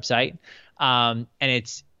Reason's website. And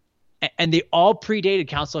they all predated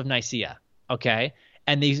Council of Nicaea, okay?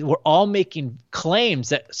 And these were all making claims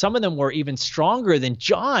that some of them were even stronger than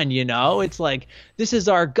John, It's like, this is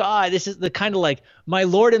our God. This is the kind of like my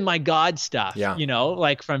Lord and my God stuff,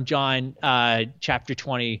 like from John chapter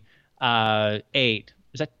 28.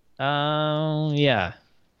 Is that,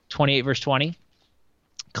 28 verse 20?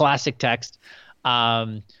 Classic text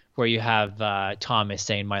where you have Thomas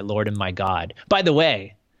saying, my Lord and my God. By the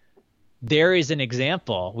way, there is an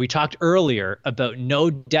example. We talked earlier about no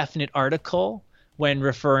definite article when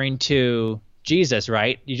referring to Jesus,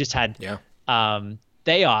 right? You just had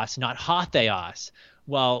theos, not hotheos.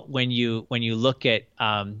 Well, when you look at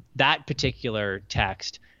that particular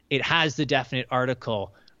text, it has the definite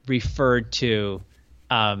article referred to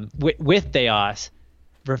with theos,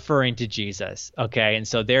 referring to Jesus. Okay, and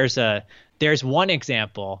so there's one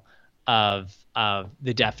example of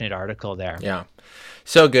the definite article there. Yeah.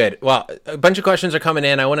 So good. Well, a bunch of questions are coming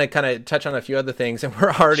in. I want to kind of touch on a few other things, and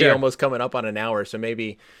we're already almost coming up on an hour. So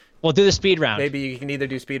maybe we'll do the speed round. Maybe you can either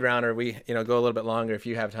do speed round or we, go a little bit longer if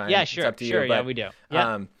you have time. Yeah, sure. It's up to you. Sure. But, yeah, we do.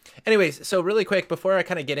 Yeah. Anyways, so really quick, before I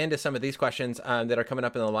kind of get into some of these questions that are coming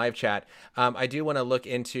up in the live chat, I do want to look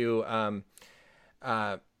into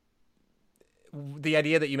the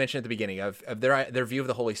idea that you mentioned at the beginning of their view of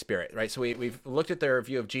the Holy Spirit, right? So we've looked at their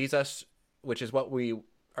view of Jesus, which is what we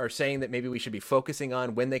are saying that maybe we should be focusing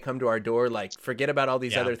on when they come to our door. Like, forget about all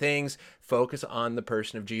these other things, focus on the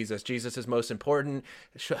person of Jesus. Jesus is most important.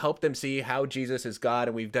 Help them see how Jesus is God.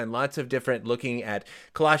 And we've done lots of different looking at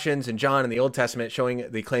Colossians and John and the Old Testament, showing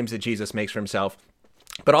the claims that Jesus makes for himself.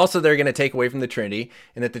 But also they're going to take away from the Trinity,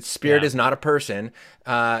 and that the Spirit is not a person,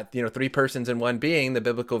 3 persons in one being, the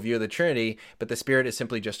biblical view of the Trinity, but the Spirit is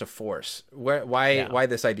simply just a force. Why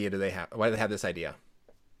this idea do they have? Why do they have this idea?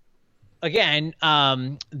 Again,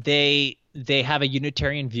 they have a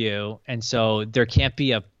Unitarian view, and so there can't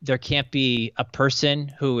be a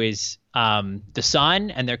person who is the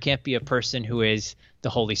Son, and there can't be a person who is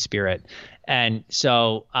the Holy Spirit, and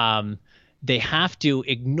so they have to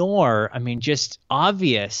ignore, just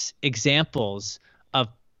obvious examples of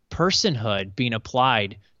personhood being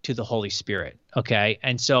applied to the Holy Spirit. Okay.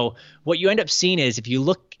 And so what you end up seeing is, if you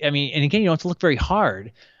look, I mean, and again, you don't have to look very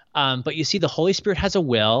hard, but you see the Holy Spirit has a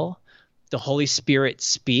will, the Holy Spirit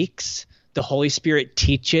speaks, the Holy Spirit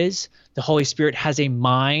teaches, the Holy Spirit has a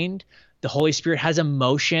mind, the Holy Spirit has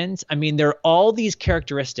emotions. I mean, there are all these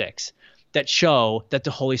characteristics that show that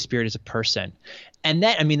the Holy Spirit is a person. And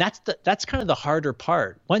that, I mean, that's kind of the harder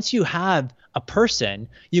part. Once you have a person,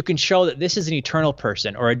 you can show that this is an eternal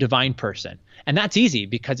person or a divine person. And that's easy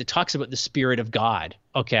because it talks about the Spirit of God.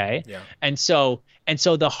 Okay. Yeah. And so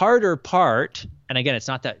the harder part, and again, it's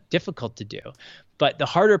not that difficult to do, but the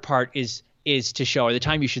harder part is to show, or the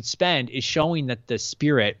time you should spend is showing that the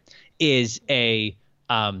Spirit is a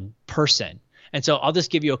person. And so I'll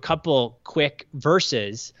just give you a couple quick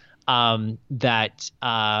verses that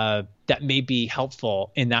may be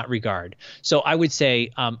helpful in that regard. So I would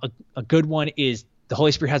say a good one is the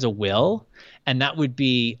Holy Spirit has a will, and that would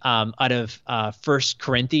be out of 1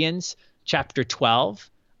 Corinthians chapter 12,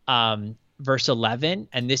 verse 11,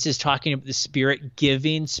 and this is talking about the Spirit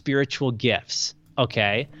giving spiritual gifts.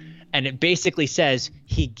 Okay, and it basically says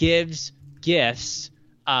he gives gifts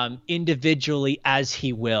individually as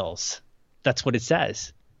he wills. That's what it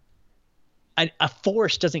says. A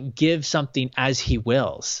force doesn't give something as he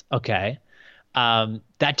wills. Okay.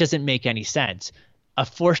 That doesn't make any sense. A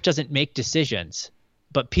force doesn't make decisions,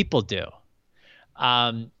 but people do.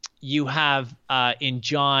 You have in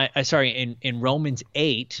Romans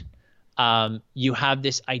 8, you have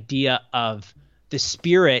this idea of the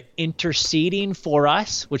Spirit interceding for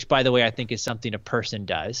us, which, by the way, I think is something a person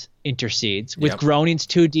does, intercedes with groanings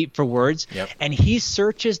too deep for words. Yep. And he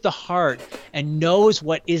searches the heart and knows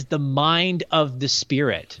what is the mind of the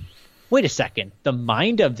Spirit. Wait a second, the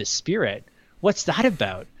mind of the Spirit? What's that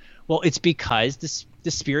about? Well, it's because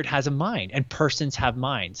the Spirit has a mind and persons have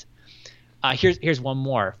minds. Here's one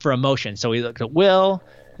more for emotion. So we looked at will,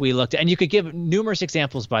 and you could give numerous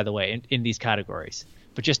examples, by the way, in these categories,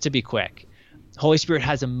 but just to be quick. Holy Spirit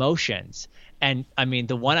has emotions, and I mean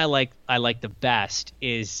the one I like the best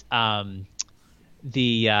is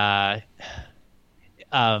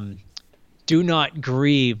do not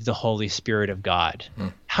grieve the Holy Spirit of God.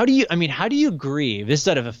 How do you grieve? This is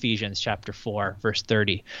out of Ephesians chapter 4, verse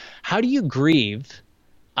 30. How do you grieve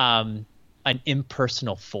an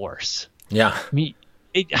impersonal force? Yeah. I mean,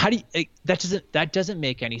 that doesn't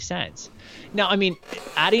make any sense. Now, I mean,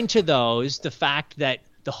 adding to those the fact that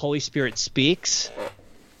the Holy Spirit speaks,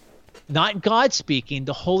 not God speaking,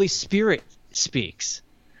 the Holy Spirit speaks.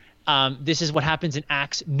 This is what happens in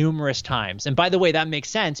Acts numerous times. And by the way, that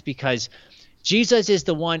makes sense because Jesus is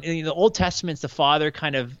the one in the Old Testament's the Father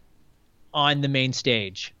kind of on the main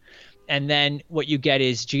stage. And then what you get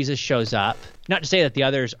is Jesus shows up, not to say that the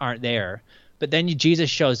others aren't there, but then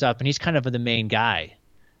Jesus shows up and he's kind of the main guy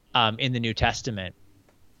in the New Testament,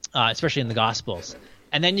 especially in the Gospels.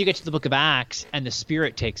 And then you get to the book of Acts and the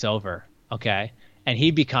Spirit takes over, okay? And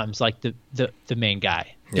he becomes like the main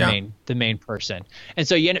guy, the main person. And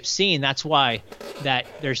so you end up seeing that's why that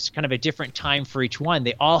there's kind of a different time for each one.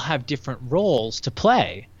 They all have different roles to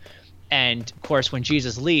play. And of course, when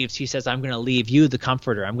Jesus leaves, he says, I'm going to leave you the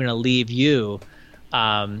Comforter. I'm going to leave you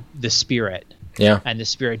the Spirit. Yeah. And the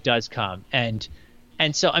Spirit does come. And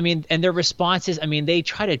so, I mean, and their responses, I mean, they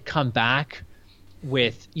try to come back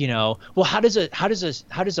with, well, how does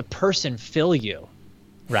a person fill you,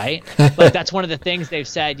 right? Like that's one of the things they've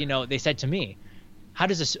said. They said to me, how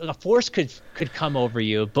does a force could come over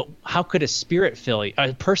you, but how could a spirit fill you,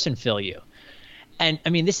 a person fill you? And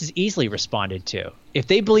I mean, this is easily responded to. If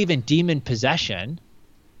they believe in demon possession,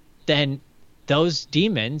 then those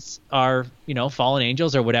demons are, fallen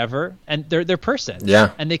angels or whatever, and they're persons.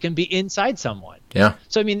 Yeah. And they can be inside someone. Yeah.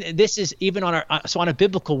 So I mean, this is even on a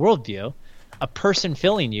biblical worldview. A person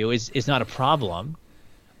filling you is not a problem.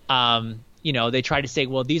 They try to say,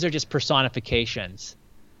 well, these are just personifications.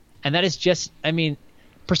 And that is just, I mean,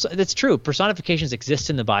 that's true. Personifications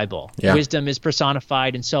exist in the Bible. Yeah. Wisdom is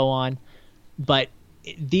personified and so on. But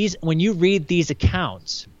when you read these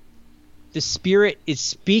accounts, the Spirit is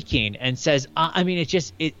speaking and says, I mean,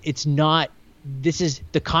 it's not,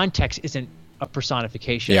 the context isn't a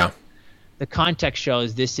personification. Yeah. The context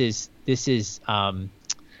shows this is a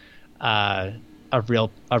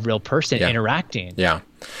real person interacting. Yeah.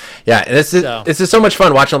 This is so much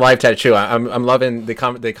fun watching live tattoo. I'm loving the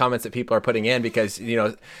comments that people are putting in because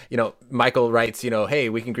Michael writes, hey,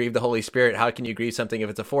 we can grieve the Holy Spirit. How can you grieve something if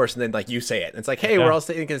it's a force? And then like you say it, and it's like, hey, we're all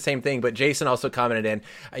thinking the same thing. But Jason also commented in,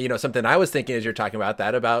 something I was thinking as you're talking about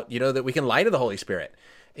that we can lie to the Holy Spirit.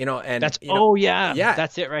 And that's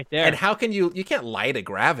that's it right there. And how can you can't lie to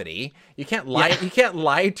gravity. You can't lie. You can't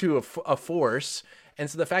lie to a force. And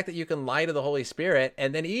so the fact that you can lie to the Holy Spirit,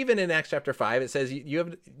 and then even in Acts chapter 5, it says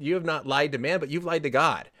you have not lied to man, but you've lied to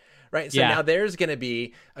God. Right. So now there's going to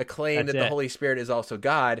be a claim that the Holy Spirit is also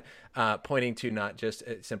God, pointing to not just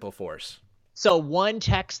a simple force. So one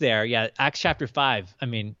text there. Yeah. Acts chapter 5. I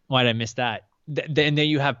mean, why did I miss that? And then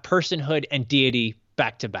you have personhood and deity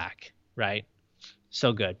back to back. Right.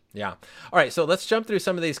 So good. Yeah. All right. So let's jump through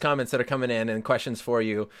some of these comments that are coming in and questions for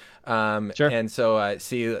you. Sure. And so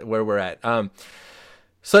see where we're at.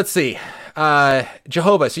 So let's see.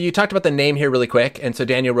 Jehovah. So you talked about the name here really quick. And so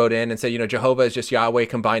Daniel wrote in and said, Jehovah is just Yahweh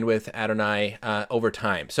combined with Adonai over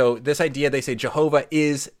time. So this idea, they say Jehovah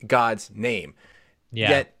is God's name. Yeah.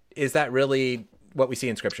 Yet, is that really what we see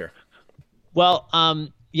in Scripture? Well,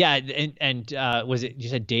 yeah. And was it, you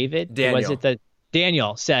said David? Daniel. Was it that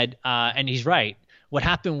Daniel said, and he's right. What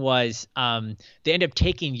happened was they end up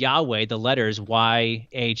taking Yahweh, the letters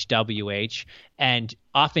YHWH, and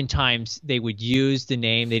oftentimes they would use the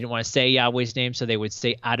name. They didn't want to say Yahweh's name, so they would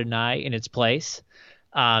say Adonai in its place.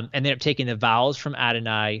 And they end up taking the vowels from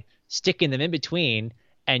Adonai, sticking them in between,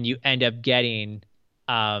 and you end up getting,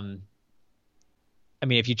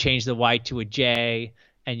 if you change the Y to a J,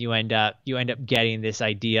 and you end up getting this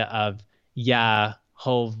idea of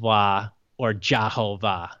Yahovah or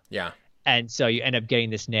Jehovah. Yeah. And so you end up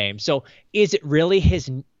getting this name. So is it really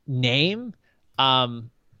his name?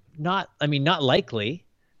 Not likely.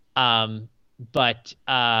 But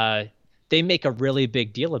they make a really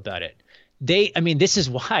big deal about it. This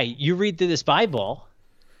is why you read through this Bible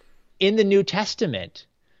in the New Testament,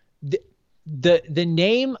 the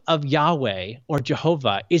name of Yahweh or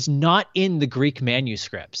Jehovah is not in the Greek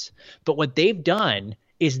manuscripts. But what they've done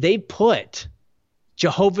is they put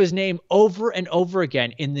Jehovah's name over and over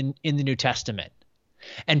again in the New Testament.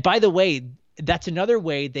 And by the way, that's another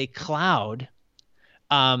way they cloud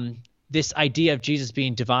this idea of Jesus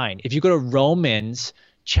being divine. If you go to Romans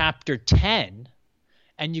chapter 10,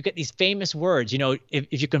 and you get these famous words,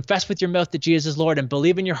 if you confess with your mouth that Jesus is Lord and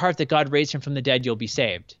believe in your heart that God raised him from the dead, you'll be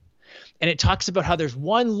saved. And it talks about how there's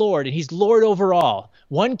one Lord and he's Lord over all,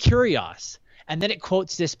 one Kyrios. And then it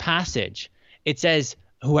quotes this passage. It says,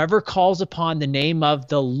 whoever calls upon the name of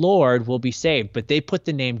the Lord will be saved. But they put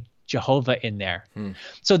the name Jehovah in there.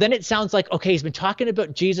 So then it sounds like, okay, he's been talking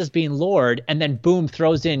about Jesus being Lord, and then boom,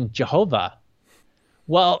 throws in Jehovah.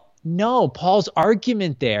 Well, no, Paul's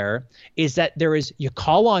argument there is that you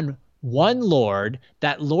call on one Lord,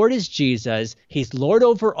 that Lord is Jesus, he's Lord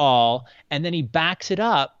over all, and then he backs it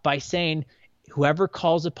up by saying, whoever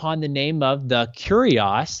calls upon the name of the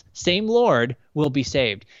Kyrios, same Lord, will be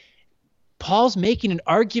saved. Paul's making an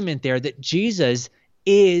argument there that Jesus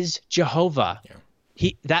is Jehovah. Yeah.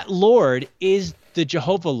 That Lord is the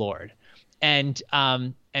Jehovah Lord. And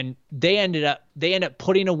they end up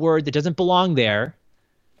putting a word that doesn't belong there,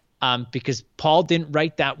 because Paul didn't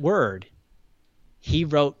write that word. He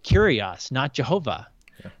wrote Kyrios, not Jehovah.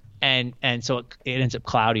 Yeah. And so it ends up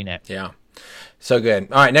clouding it. Yeah. So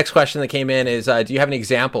good. All right, next question that came in is, do you have any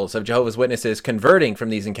examples of Jehovah's Witnesses converting from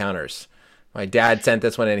these encounters? My dad sent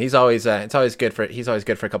this one in. He's always good for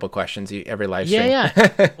a couple of questions every live stream.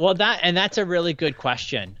 Yeah. Well, that's a really good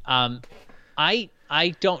question. I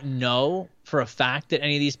don't know for a fact that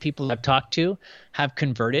any of these people I've talked to have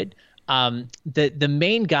converted. The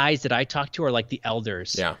main guys that I talk to are like the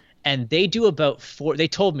elders. Yeah. And they do about they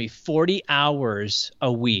told me 40 hours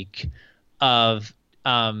a week of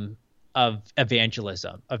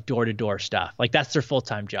evangelism, of door-to-door stuff. Like that's their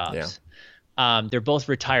full-time jobs. Yeah. They're both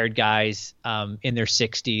retired guys in their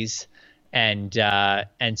 60s,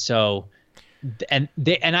 and so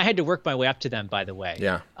I had to work my way up to them, by the way.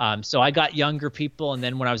 Yeah. So I got younger people, and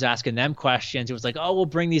then when I was asking them questions, it was like, oh, we'll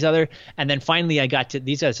bring these other, and then finally I got to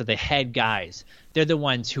these guys are the head guys. They're the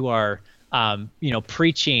ones who are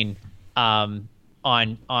preaching on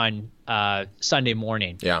Sunday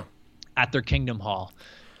morning. Yeah. At their Kingdom Hall.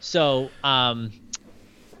 So.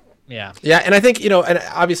 Yeah, and I think, and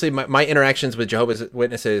obviously my interactions with Jehovah's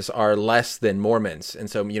Witnesses are less than Mormons. And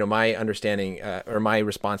so, my understanding or my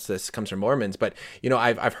response to this comes from Mormons. But,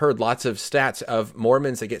 I've heard lots of stats of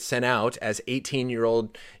Mormons that get sent out as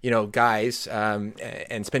 18-year-old, guys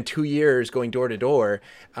and spend 2 years going door to door,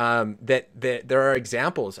 that there are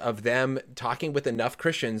examples of them talking with enough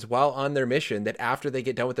Christians while on their mission that after they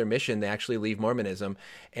get done with their mission, they actually leave Mormonism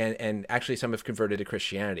and actually some have converted to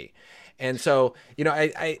Christianity. And so,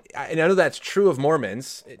 I know that's true of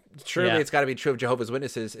Mormons. Surely it's got to be true of Jehovah's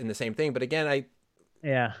Witnesses in the same thing. But again, I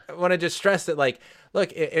want to just stress that,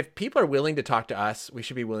 look, if people are willing to talk to us, we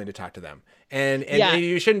should be willing to talk to them. And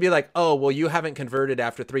you shouldn't be like, oh, well, you haven't converted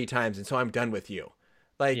after 3 times, and so I'm done with you.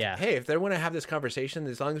 Hey, if they want to have this conversation,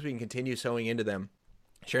 as long as we can continue sowing into them,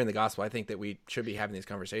 sharing the gospel. I think that we should be having these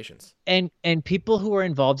conversations. And people who are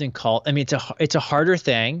involved in cult, I mean, it's a harder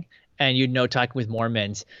thing. And talking with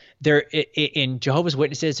Mormons, in Jehovah's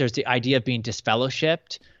Witnesses, there's the idea of being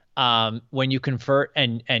disfellowshipped when you convert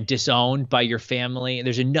and disowned by your family.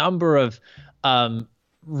 There's a number of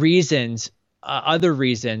reasons, other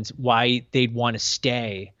reasons why they'd want to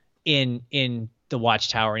stay in the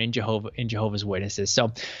Watchtower and in Jehovah's Witnesses.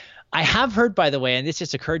 So I have heard, by the way, and this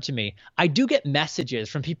just occurred to me, I do get messages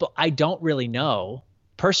from people I don't really know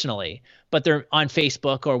personally, but they're on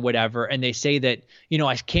Facebook or whatever, and they say that,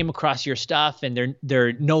 I came across your stuff and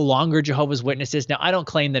they're no longer Jehovah's Witnesses. Now, I don't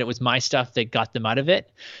claim that it was my stuff that got them out of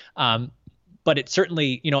it, but it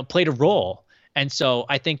certainly, it played a role. And so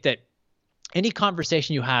I think that any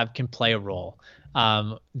conversation you have can play a role.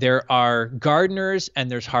 There are gardeners and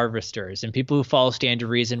there's harvesters, and people who follow Stand to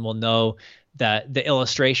Reason will know the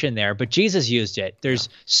illustration there, but Jesus used it. There's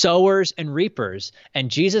sowers and reapers,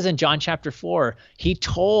 and Jesus in John chapter 4, he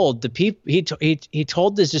told the people, he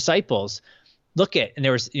told his disciples, and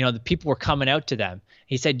there was, the people were coming out to them.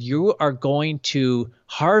 He said, you are going to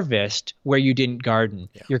harvest where you didn't garden.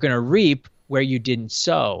 Yeah. You're going to reap where you didn't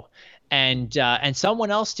sow. And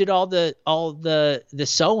someone else did all the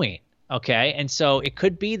sowing. Okay. And so it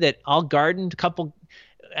could be that I'll garden a couple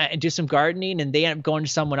and do some gardening, and they end up going to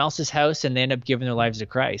someone else's house and they end up giving their lives to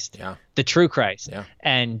Christ. Yeah. The true Christ. Yeah.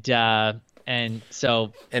 And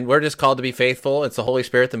we're just called to be faithful. It's the Holy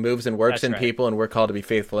Spirit that moves and works in people, and we're called to be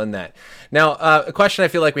faithful in that. Now, a question I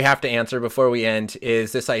feel like we have to answer before we end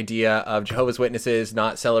is this idea of Jehovah's Witnesses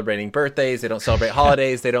not celebrating birthdays. They don't celebrate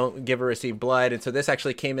holidays. They don't give or receive blood. And so this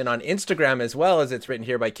actually came in on Instagram as well, as it's written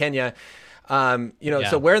here by Kenya.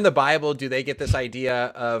 So where in the Bible do they get this idea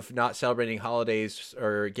of not celebrating holidays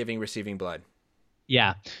or receiving blood?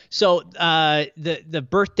 Yeah. So the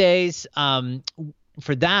birthdays,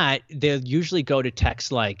 for that, they'll usually go to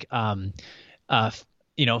texts like,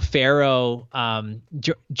 Pharaoh,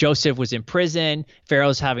 Joseph was in prison,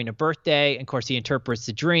 Pharaoh's having a birthday, and of course he interprets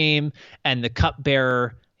the dream, and the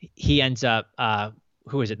cupbearer, he ends up,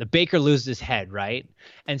 who is it? The baker loses his head, right?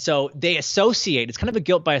 And so they associate, it's kind of a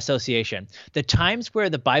guilt by association. The times where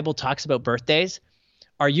the Bible talks about birthdays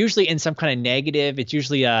are usually in some kind of negative. It's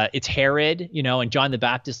usually it's Herod, and John the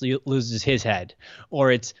Baptist loses his head,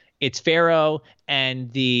 or it's Pharaoh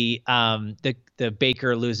and the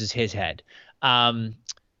baker loses his head.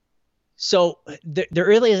 So there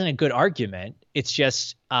really isn't a good argument. It's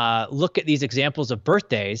just look at these examples of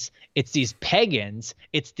birthdays. It's these pagans.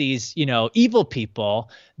 It's these evil people.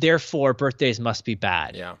 Therefore, birthdays must be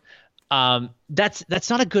bad. Yeah. That's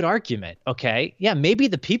not a good argument. Okay. Yeah. Maybe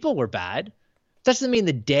the people were bad. Doesn't mean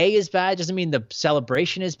the day is bad. Doesn't mean the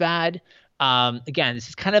celebration is bad. Again, this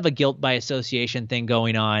is kind of a guilt by association thing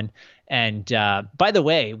going on. And by the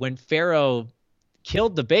way, when Pharaoh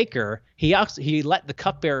killed the baker, he let the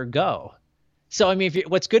cupbearer go. So, I mean,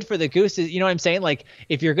 what's good for the goose is, what I'm saying? Like,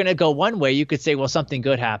 if you're going to go one way, you could say, well, something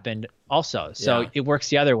good happened also. So It works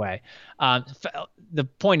the other way. The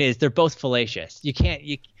point is, they're both fallacious. You can't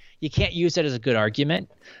use it as a good argument.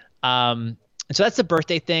 And so that's the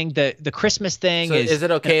birthday thing. The Christmas thing so is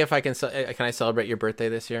it okay if can I celebrate your birthday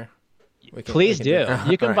this year? Please do.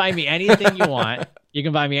 You can buy me anything you want. You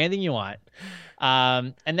can buy me anything you want.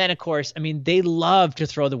 And then, of course, I mean, they love to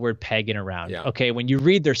throw the word pagan around. Yeah. Okay, when you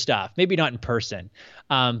read their stuff, maybe not in person,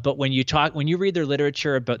 but when you read their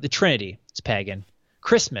literature about the Trinity, it's pagan.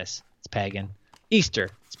 Christmas, it's pagan. Easter,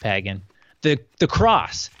 it's pagan. The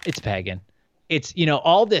cross, it's pagan. It's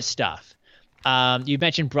all this stuff. You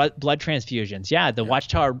mentioned blood transfusions. Yeah, the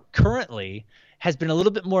Watchtower currently has been a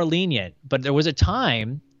little bit more lenient, but there was a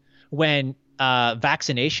time when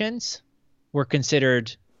vaccinations were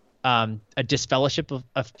considered a disfellowship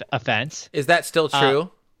of offense. Is that still true?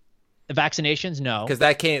 Vaccinations, no. Because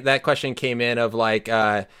that question came in of like,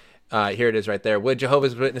 here it is right there. Would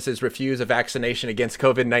Jehovah's Witnesses refuse a vaccination against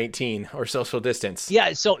COVID-19 or social distance?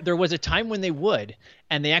 Yeah, so there was a time when they would,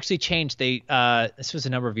 and they actually changed. This was a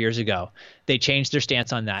number of years ago. They changed their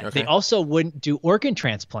stance on that. Okay. They also wouldn't do organ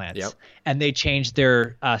transplants, and they changed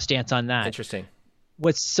their stance on that. Interesting.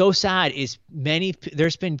 What's so sad is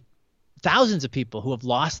there's been thousands of people who have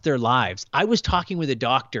lost their lives. I was talking with a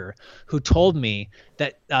doctor who told me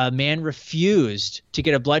that a man refused to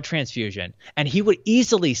get a blood transfusion, and he would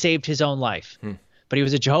easily saved his own life. But he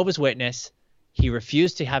was a Jehovah's Witness. He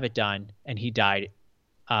refused to have it done, and he died,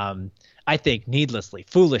 I think, needlessly,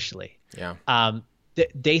 foolishly. Yeah.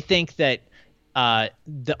 They think that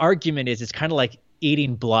the argument is it's kind of like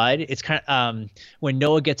eating blood. It's kind of when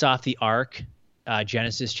Noah gets off the ark,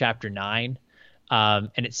 Genesis chapter 9, and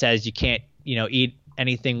it says you can't, eat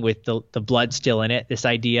anything with the blood still in it, this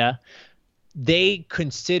idea. they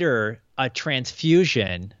consider a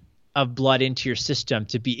transfusion of blood into your system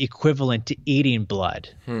to be equivalent to eating blood.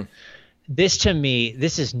 This, to me,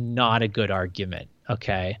 this is not a good argument.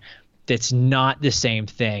 Okay. That's not the same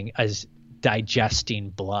thing as digesting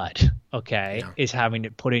blood. Okay. Yeah. Is having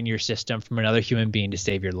it put in your system from another human being to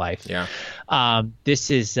save your life. Yeah. This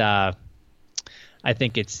is, I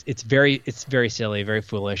think it's very silly, very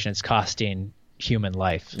foolish, and it's costing human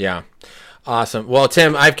life. Yeah. Awesome. Well,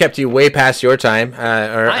 Tim, I've kept you way past your time.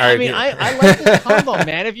 I like this combo,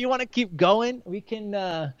 man. If you want to keep going, we can.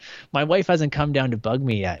 My wife hasn't come down to bug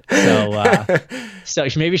me yet, so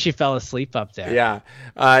maybe she fell asleep up there. Yeah,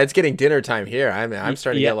 it's getting dinner time here. I'm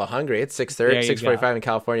starting to get a little hungry. It's 6:30, 6:45 in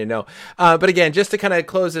California. No, but again, just to kind of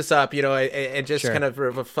close this up, and just kind of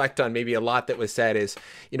reflect on maybe a lot that was said is,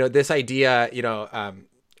 this idea,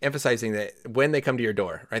 emphasizing that when they come to your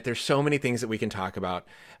door, right? There's so many things that we can talk about.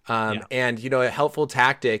 And, a helpful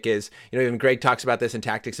tactic is, even Greg talks about this in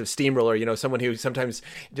Tactics of Steamroller, someone who sometimes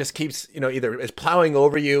just keeps, either is plowing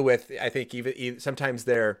over you with, I think even sometimes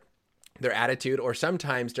their attitude, or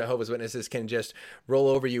sometimes Jehovah's Witnesses can just roll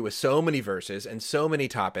over you with so many verses and so many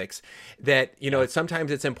topics that, sometimes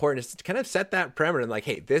it's important to kind of set that parameter and like,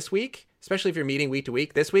 hey, this week, especially if you're meeting week to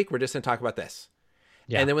week, this week, we're just going to talk about this.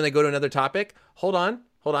 Yeah. And then when they go to another topic, hold on,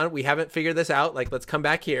 we haven't figured this out. Like, let's come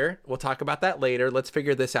back here. We'll talk about that later. Let's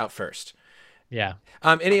figure this out first. Yeah.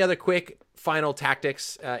 Any other quick final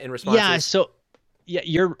tactics in responses? Yeah. So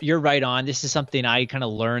you're right on. This is something I kind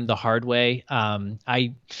of learned the hard way.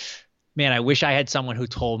 I wish I had someone who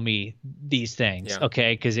told me these things. Yeah.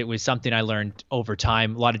 Okay. Cause it was something I learned over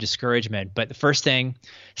time, a lot of discouragement, but the first thing,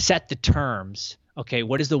 set the terms. Okay.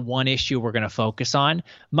 What is the one issue we're going to focus on?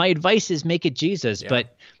 My advice is make it Jesus,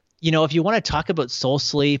 but if you want to talk about soul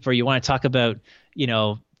sleep, or you want to talk about,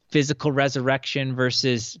 physical resurrection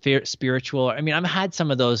versus spiritual, I've had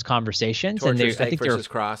some of those conversations. Torture, and I think versus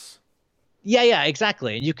cross. Yeah,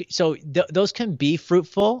 exactly. And those can be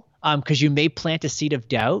fruitful because you may plant a seed of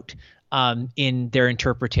doubt in their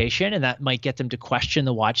interpretation, and that might get them to question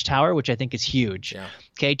the Watchtower, which I think is huge. Yeah.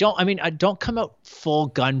 Okay. Don't come out full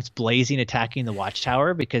guns blazing attacking the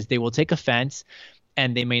Watchtower, because they will take offense.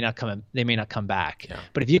 And they may not come back. Yeah.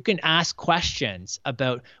 But if you can ask questions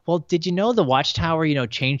about, well, did you know the Watchtower,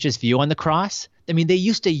 changed its view on the cross? They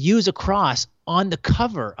used to use a cross on the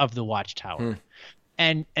cover of the Watchtower.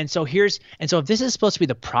 And so if this is supposed to be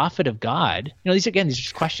the prophet of God, these are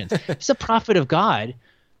just questions. It's a prophet of God.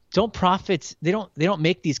 Prophets, they don't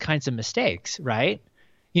make these kinds of mistakes, right?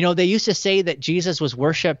 They used to say that Jesus was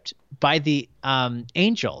worshipped by the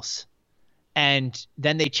angels. And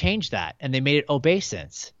then they changed that and they made it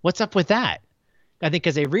obeisance. What's up with that? I think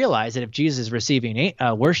because they realized that if Jesus is receiving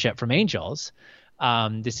worship from angels,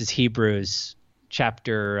 this is Hebrews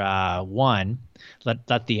chapter 1,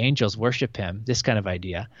 let the angels worship him, this kind of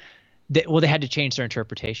idea. They had to change their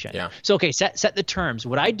interpretation. Yeah. So, okay, set the terms.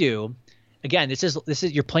 What I do, again, this is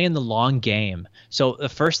you're playing the long game. So the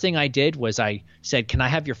first thing I did was I said, can I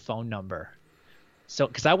have your phone number? So,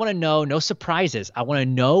 because I want to know, no surprises. I want to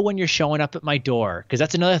know when you're showing up at my door, because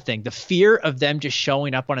that's another thing. The fear of them just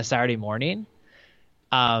showing up on a Saturday morning,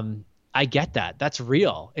 I get that. That's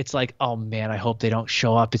real. It's like, oh man, I hope they don't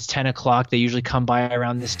show up. It's 10 o'clock. They usually come by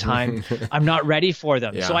around this time. I'm not ready for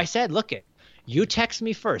them. Yeah. So I said, look, you text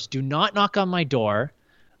me first. Do not knock on my door,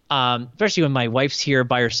 especially when my wife's here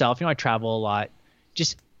by herself. I travel a lot.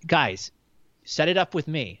 Just, guys, set it up with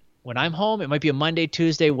me. When I'm home, it might be a Monday,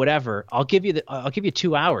 Tuesday, whatever. I'll give you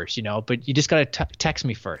 2 hours, but you just got to text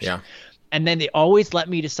me first. Yeah. And then they always let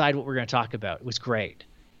me decide what we're going to talk about. It was great.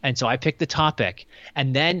 And so I picked the topic,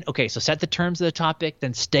 and then, okay, so set the terms of the topic,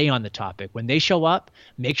 then stay on the topic. When they show up,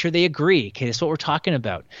 make sure they agree. Okay, this is what we're talking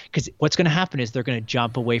about. Because what's going to happen is they're going to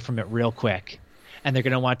jump away from it real quick, and they're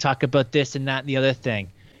going to want to talk about this and that and the other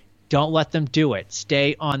thing. Don't let them do it.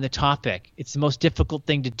 Stay on the topic. It's the most difficult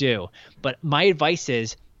thing to do. But my advice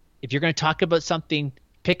is, if you're going to talk about something,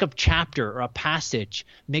 pick a chapter or a passage.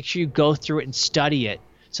 Make sure you go through it and study it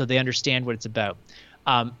so they understand what it's about.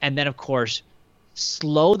 And then, of course,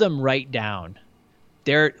 slow them right down.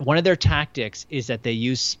 One of their tactics is that they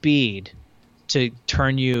use speed to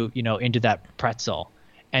turn you, into that pretzel.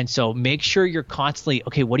 And so make sure you're constantly,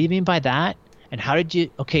 okay, what do you mean by that? And how did you,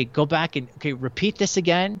 okay, go back and, okay, repeat this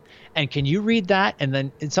again. And can you read that? And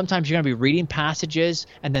sometimes you're going to be reading passages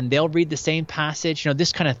and then they'll read the same passage,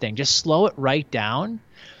 this kind of thing. Just slow it right down.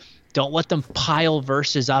 Don't let them pile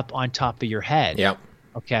verses up on top of your head. Yep.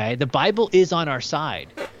 Okay. The Bible is on our side,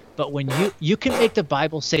 but when you can make the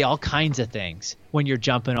Bible say all kinds of things when you're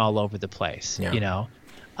jumping all over the place,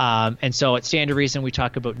 And so at Stand to Reason, we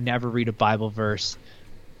talk about never read a Bible verse.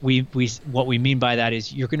 we what we mean by that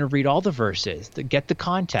is you're going to read all the verses, get the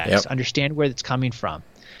context, understand where it's coming from.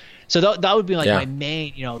 So that would be like my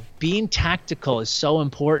main, being tactical is so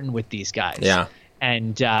important with these guys. Yeah.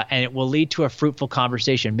 And it will lead to a fruitful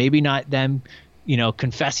conversation. Maybe not them,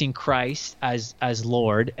 confessing Christ as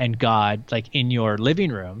Lord and God, like in your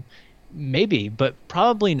living room, maybe, but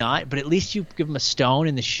probably not. But at least you give them a stone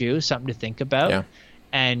in the shoe, something to think about. Yeah.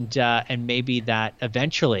 And maybe that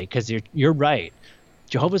eventually, because you're right,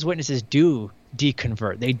 Jehovah's Witnesses do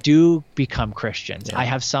deconvert. They do become Christians. I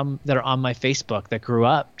have some that are on my Facebook that grew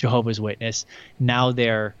up Jehovah's Witness. Now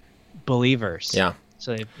they're believers. Yeah.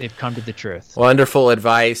 So they've come to the truth. Wonderful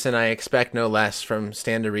advice, and I expect no less from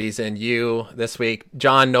Stand to Reason. You this week,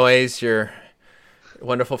 John Noyes, your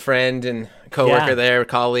wonderful friend and coworker there,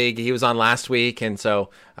 colleague. He was on last week, and so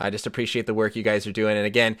I just appreciate the work you guys are doing. And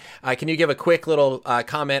again, can you give a quick little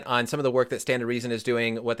comment on some of the work that Stand to Reason is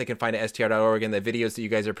doing, what they can find at str.org, and the videos that you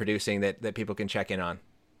guys are producing that people can check in on?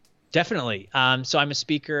 Definitely. So I'm a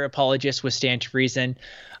speaker, apologist with Stand to Reason.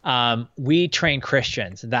 We train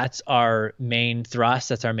Christians. That's our main thrust.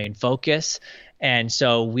 That's our main focus. And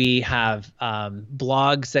so we have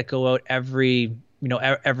blogs that go out every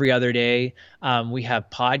other day. We have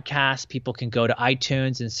podcasts. People can go to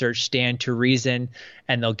iTunes and search Stand to Reason,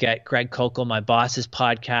 and they'll get Greg Kokel, my boss's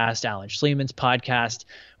podcast, Alan Schleeman's podcast.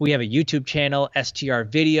 We have a YouTube channel, STR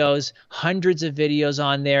Videos, hundreds of videos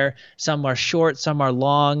on there. Some are short, some are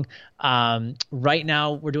long. Right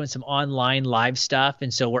now, we're doing some online live stuff,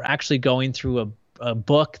 and so we're actually going through a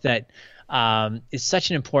book that is such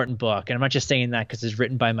an important book. And I'm not just saying that because it's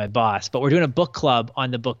written by my boss, but we're doing a book club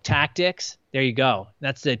on the book Tactics. There you go.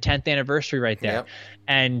 That's the 10th anniversary right there. Yep.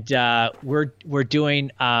 And we're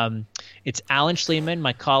doing it's Alan Schleeman,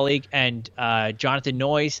 my colleague, and Jonathan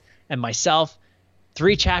Noyes and myself,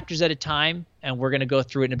 3 chapters at a time, and we're going to go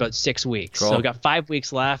through it in about 6 weeks. Cool. So we've got 5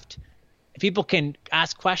 weeks left. People can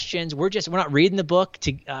ask questions. We're not reading the book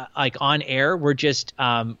to like on air. We're just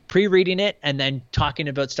pre-reading it and then talking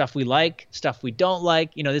about stuff we like, stuff we don't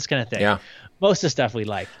like, this kind of thing. Yeah. Most of the stuff we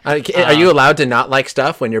like. Are you allowed to not like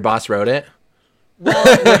stuff when your boss wrote it?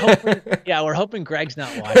 Well, we're hoping Greg's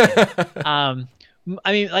not watching.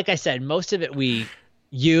 I mean, like I said, most of it we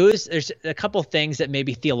use. There's a couple things that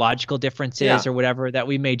maybe theological differences or whatever that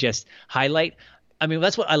we may just highlight. I mean,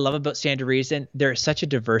 that's what I love about Stand to Reason. There's such a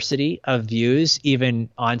diversity of views,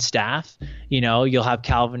 even on staff. You'll have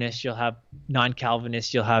Calvinists, you'll have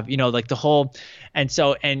non-Calvinists, you'll have, like the whole, and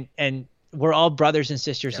so, and we're all brothers and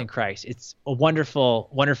sisters in Christ. It's a wonderful,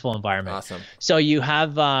 wonderful environment. Awesome. So you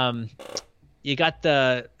have, you got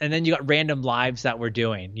and then you got random lives that we're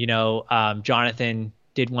doing. Jonathan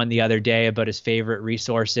did one the other day about his favorite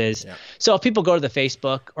resources. Yeah. So if people go to the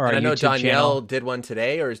Facebook or our YouTube channel. I know Danielle did one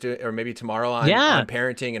today or maybe tomorrow on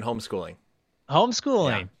parenting and homeschooling.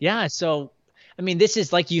 Homeschooling. Yeah. So, I mean, this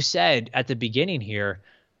is like you said at the beginning here,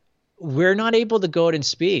 we're not able to go out and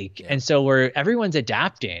speak. Yeah. And so everyone's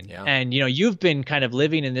adapting. Yeah. And, you've been kind of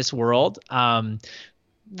living in this world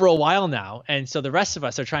for a while now. And so the rest of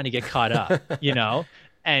us are trying to get caught up,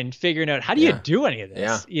 and figuring out how do you do any of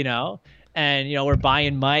this, And, we're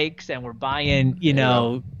buying mics and we're buying,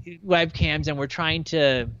 webcams, and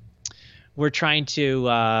we're trying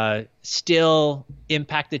to still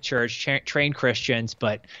impact the church, train Christians,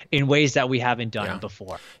 but in ways that we haven't done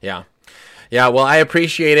before. Yeah. Yeah, well, I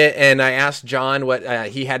appreciate it. And I asked John what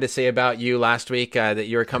he had to say about you last week, that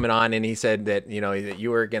you were coming on, and he said that, that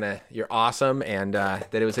you're awesome, and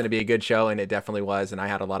that it was going to be a good show, and it definitely was, and I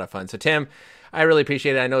had a lot of fun. So, Tim, I really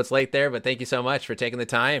appreciate it. I know it's late there, but thank you so much for taking the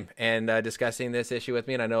time and discussing this issue with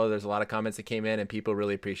me. And I know there's a lot of comments that came in, and people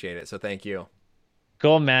really appreciate it. So thank you.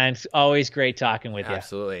 Cool, man. It's always great talking with you.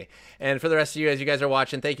 Absolutely. And for the rest of you, as you guys are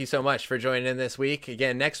watching, thank you so much for joining in this week.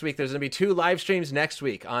 Again, next week, there's going to be 2 live streams next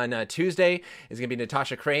week. On Tuesday is going to be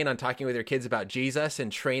Natasha Crane on talking with your kids about Jesus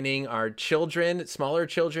and training our children, smaller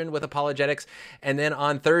children, with apologetics. And then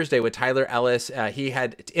on Thursday with Tyler Ellis, he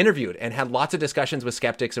had interviewed and had lots of discussions with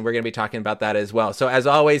skeptics, and we're going to be talking about that as well. So as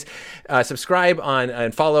always, subscribe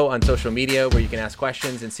and follow on social media where you can ask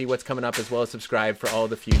questions and see what's coming up, as well as subscribe for all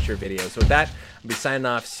the future videos. So with that, I'll be signing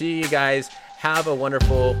off. See you guys. Have a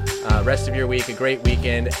wonderful rest of your week, a great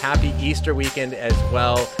weekend. Happy Easter weekend as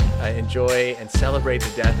well. Enjoy and celebrate the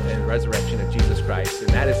death and resurrection of Jesus Christ. And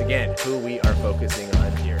that is, again, who we are focusing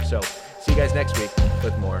on here. So see you guys next week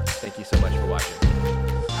with more. Thank you so much for watching.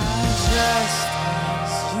 Just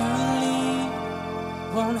as you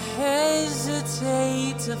leave, won't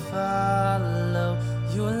hesitate to follow.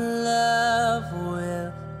 Your love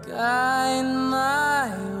will guide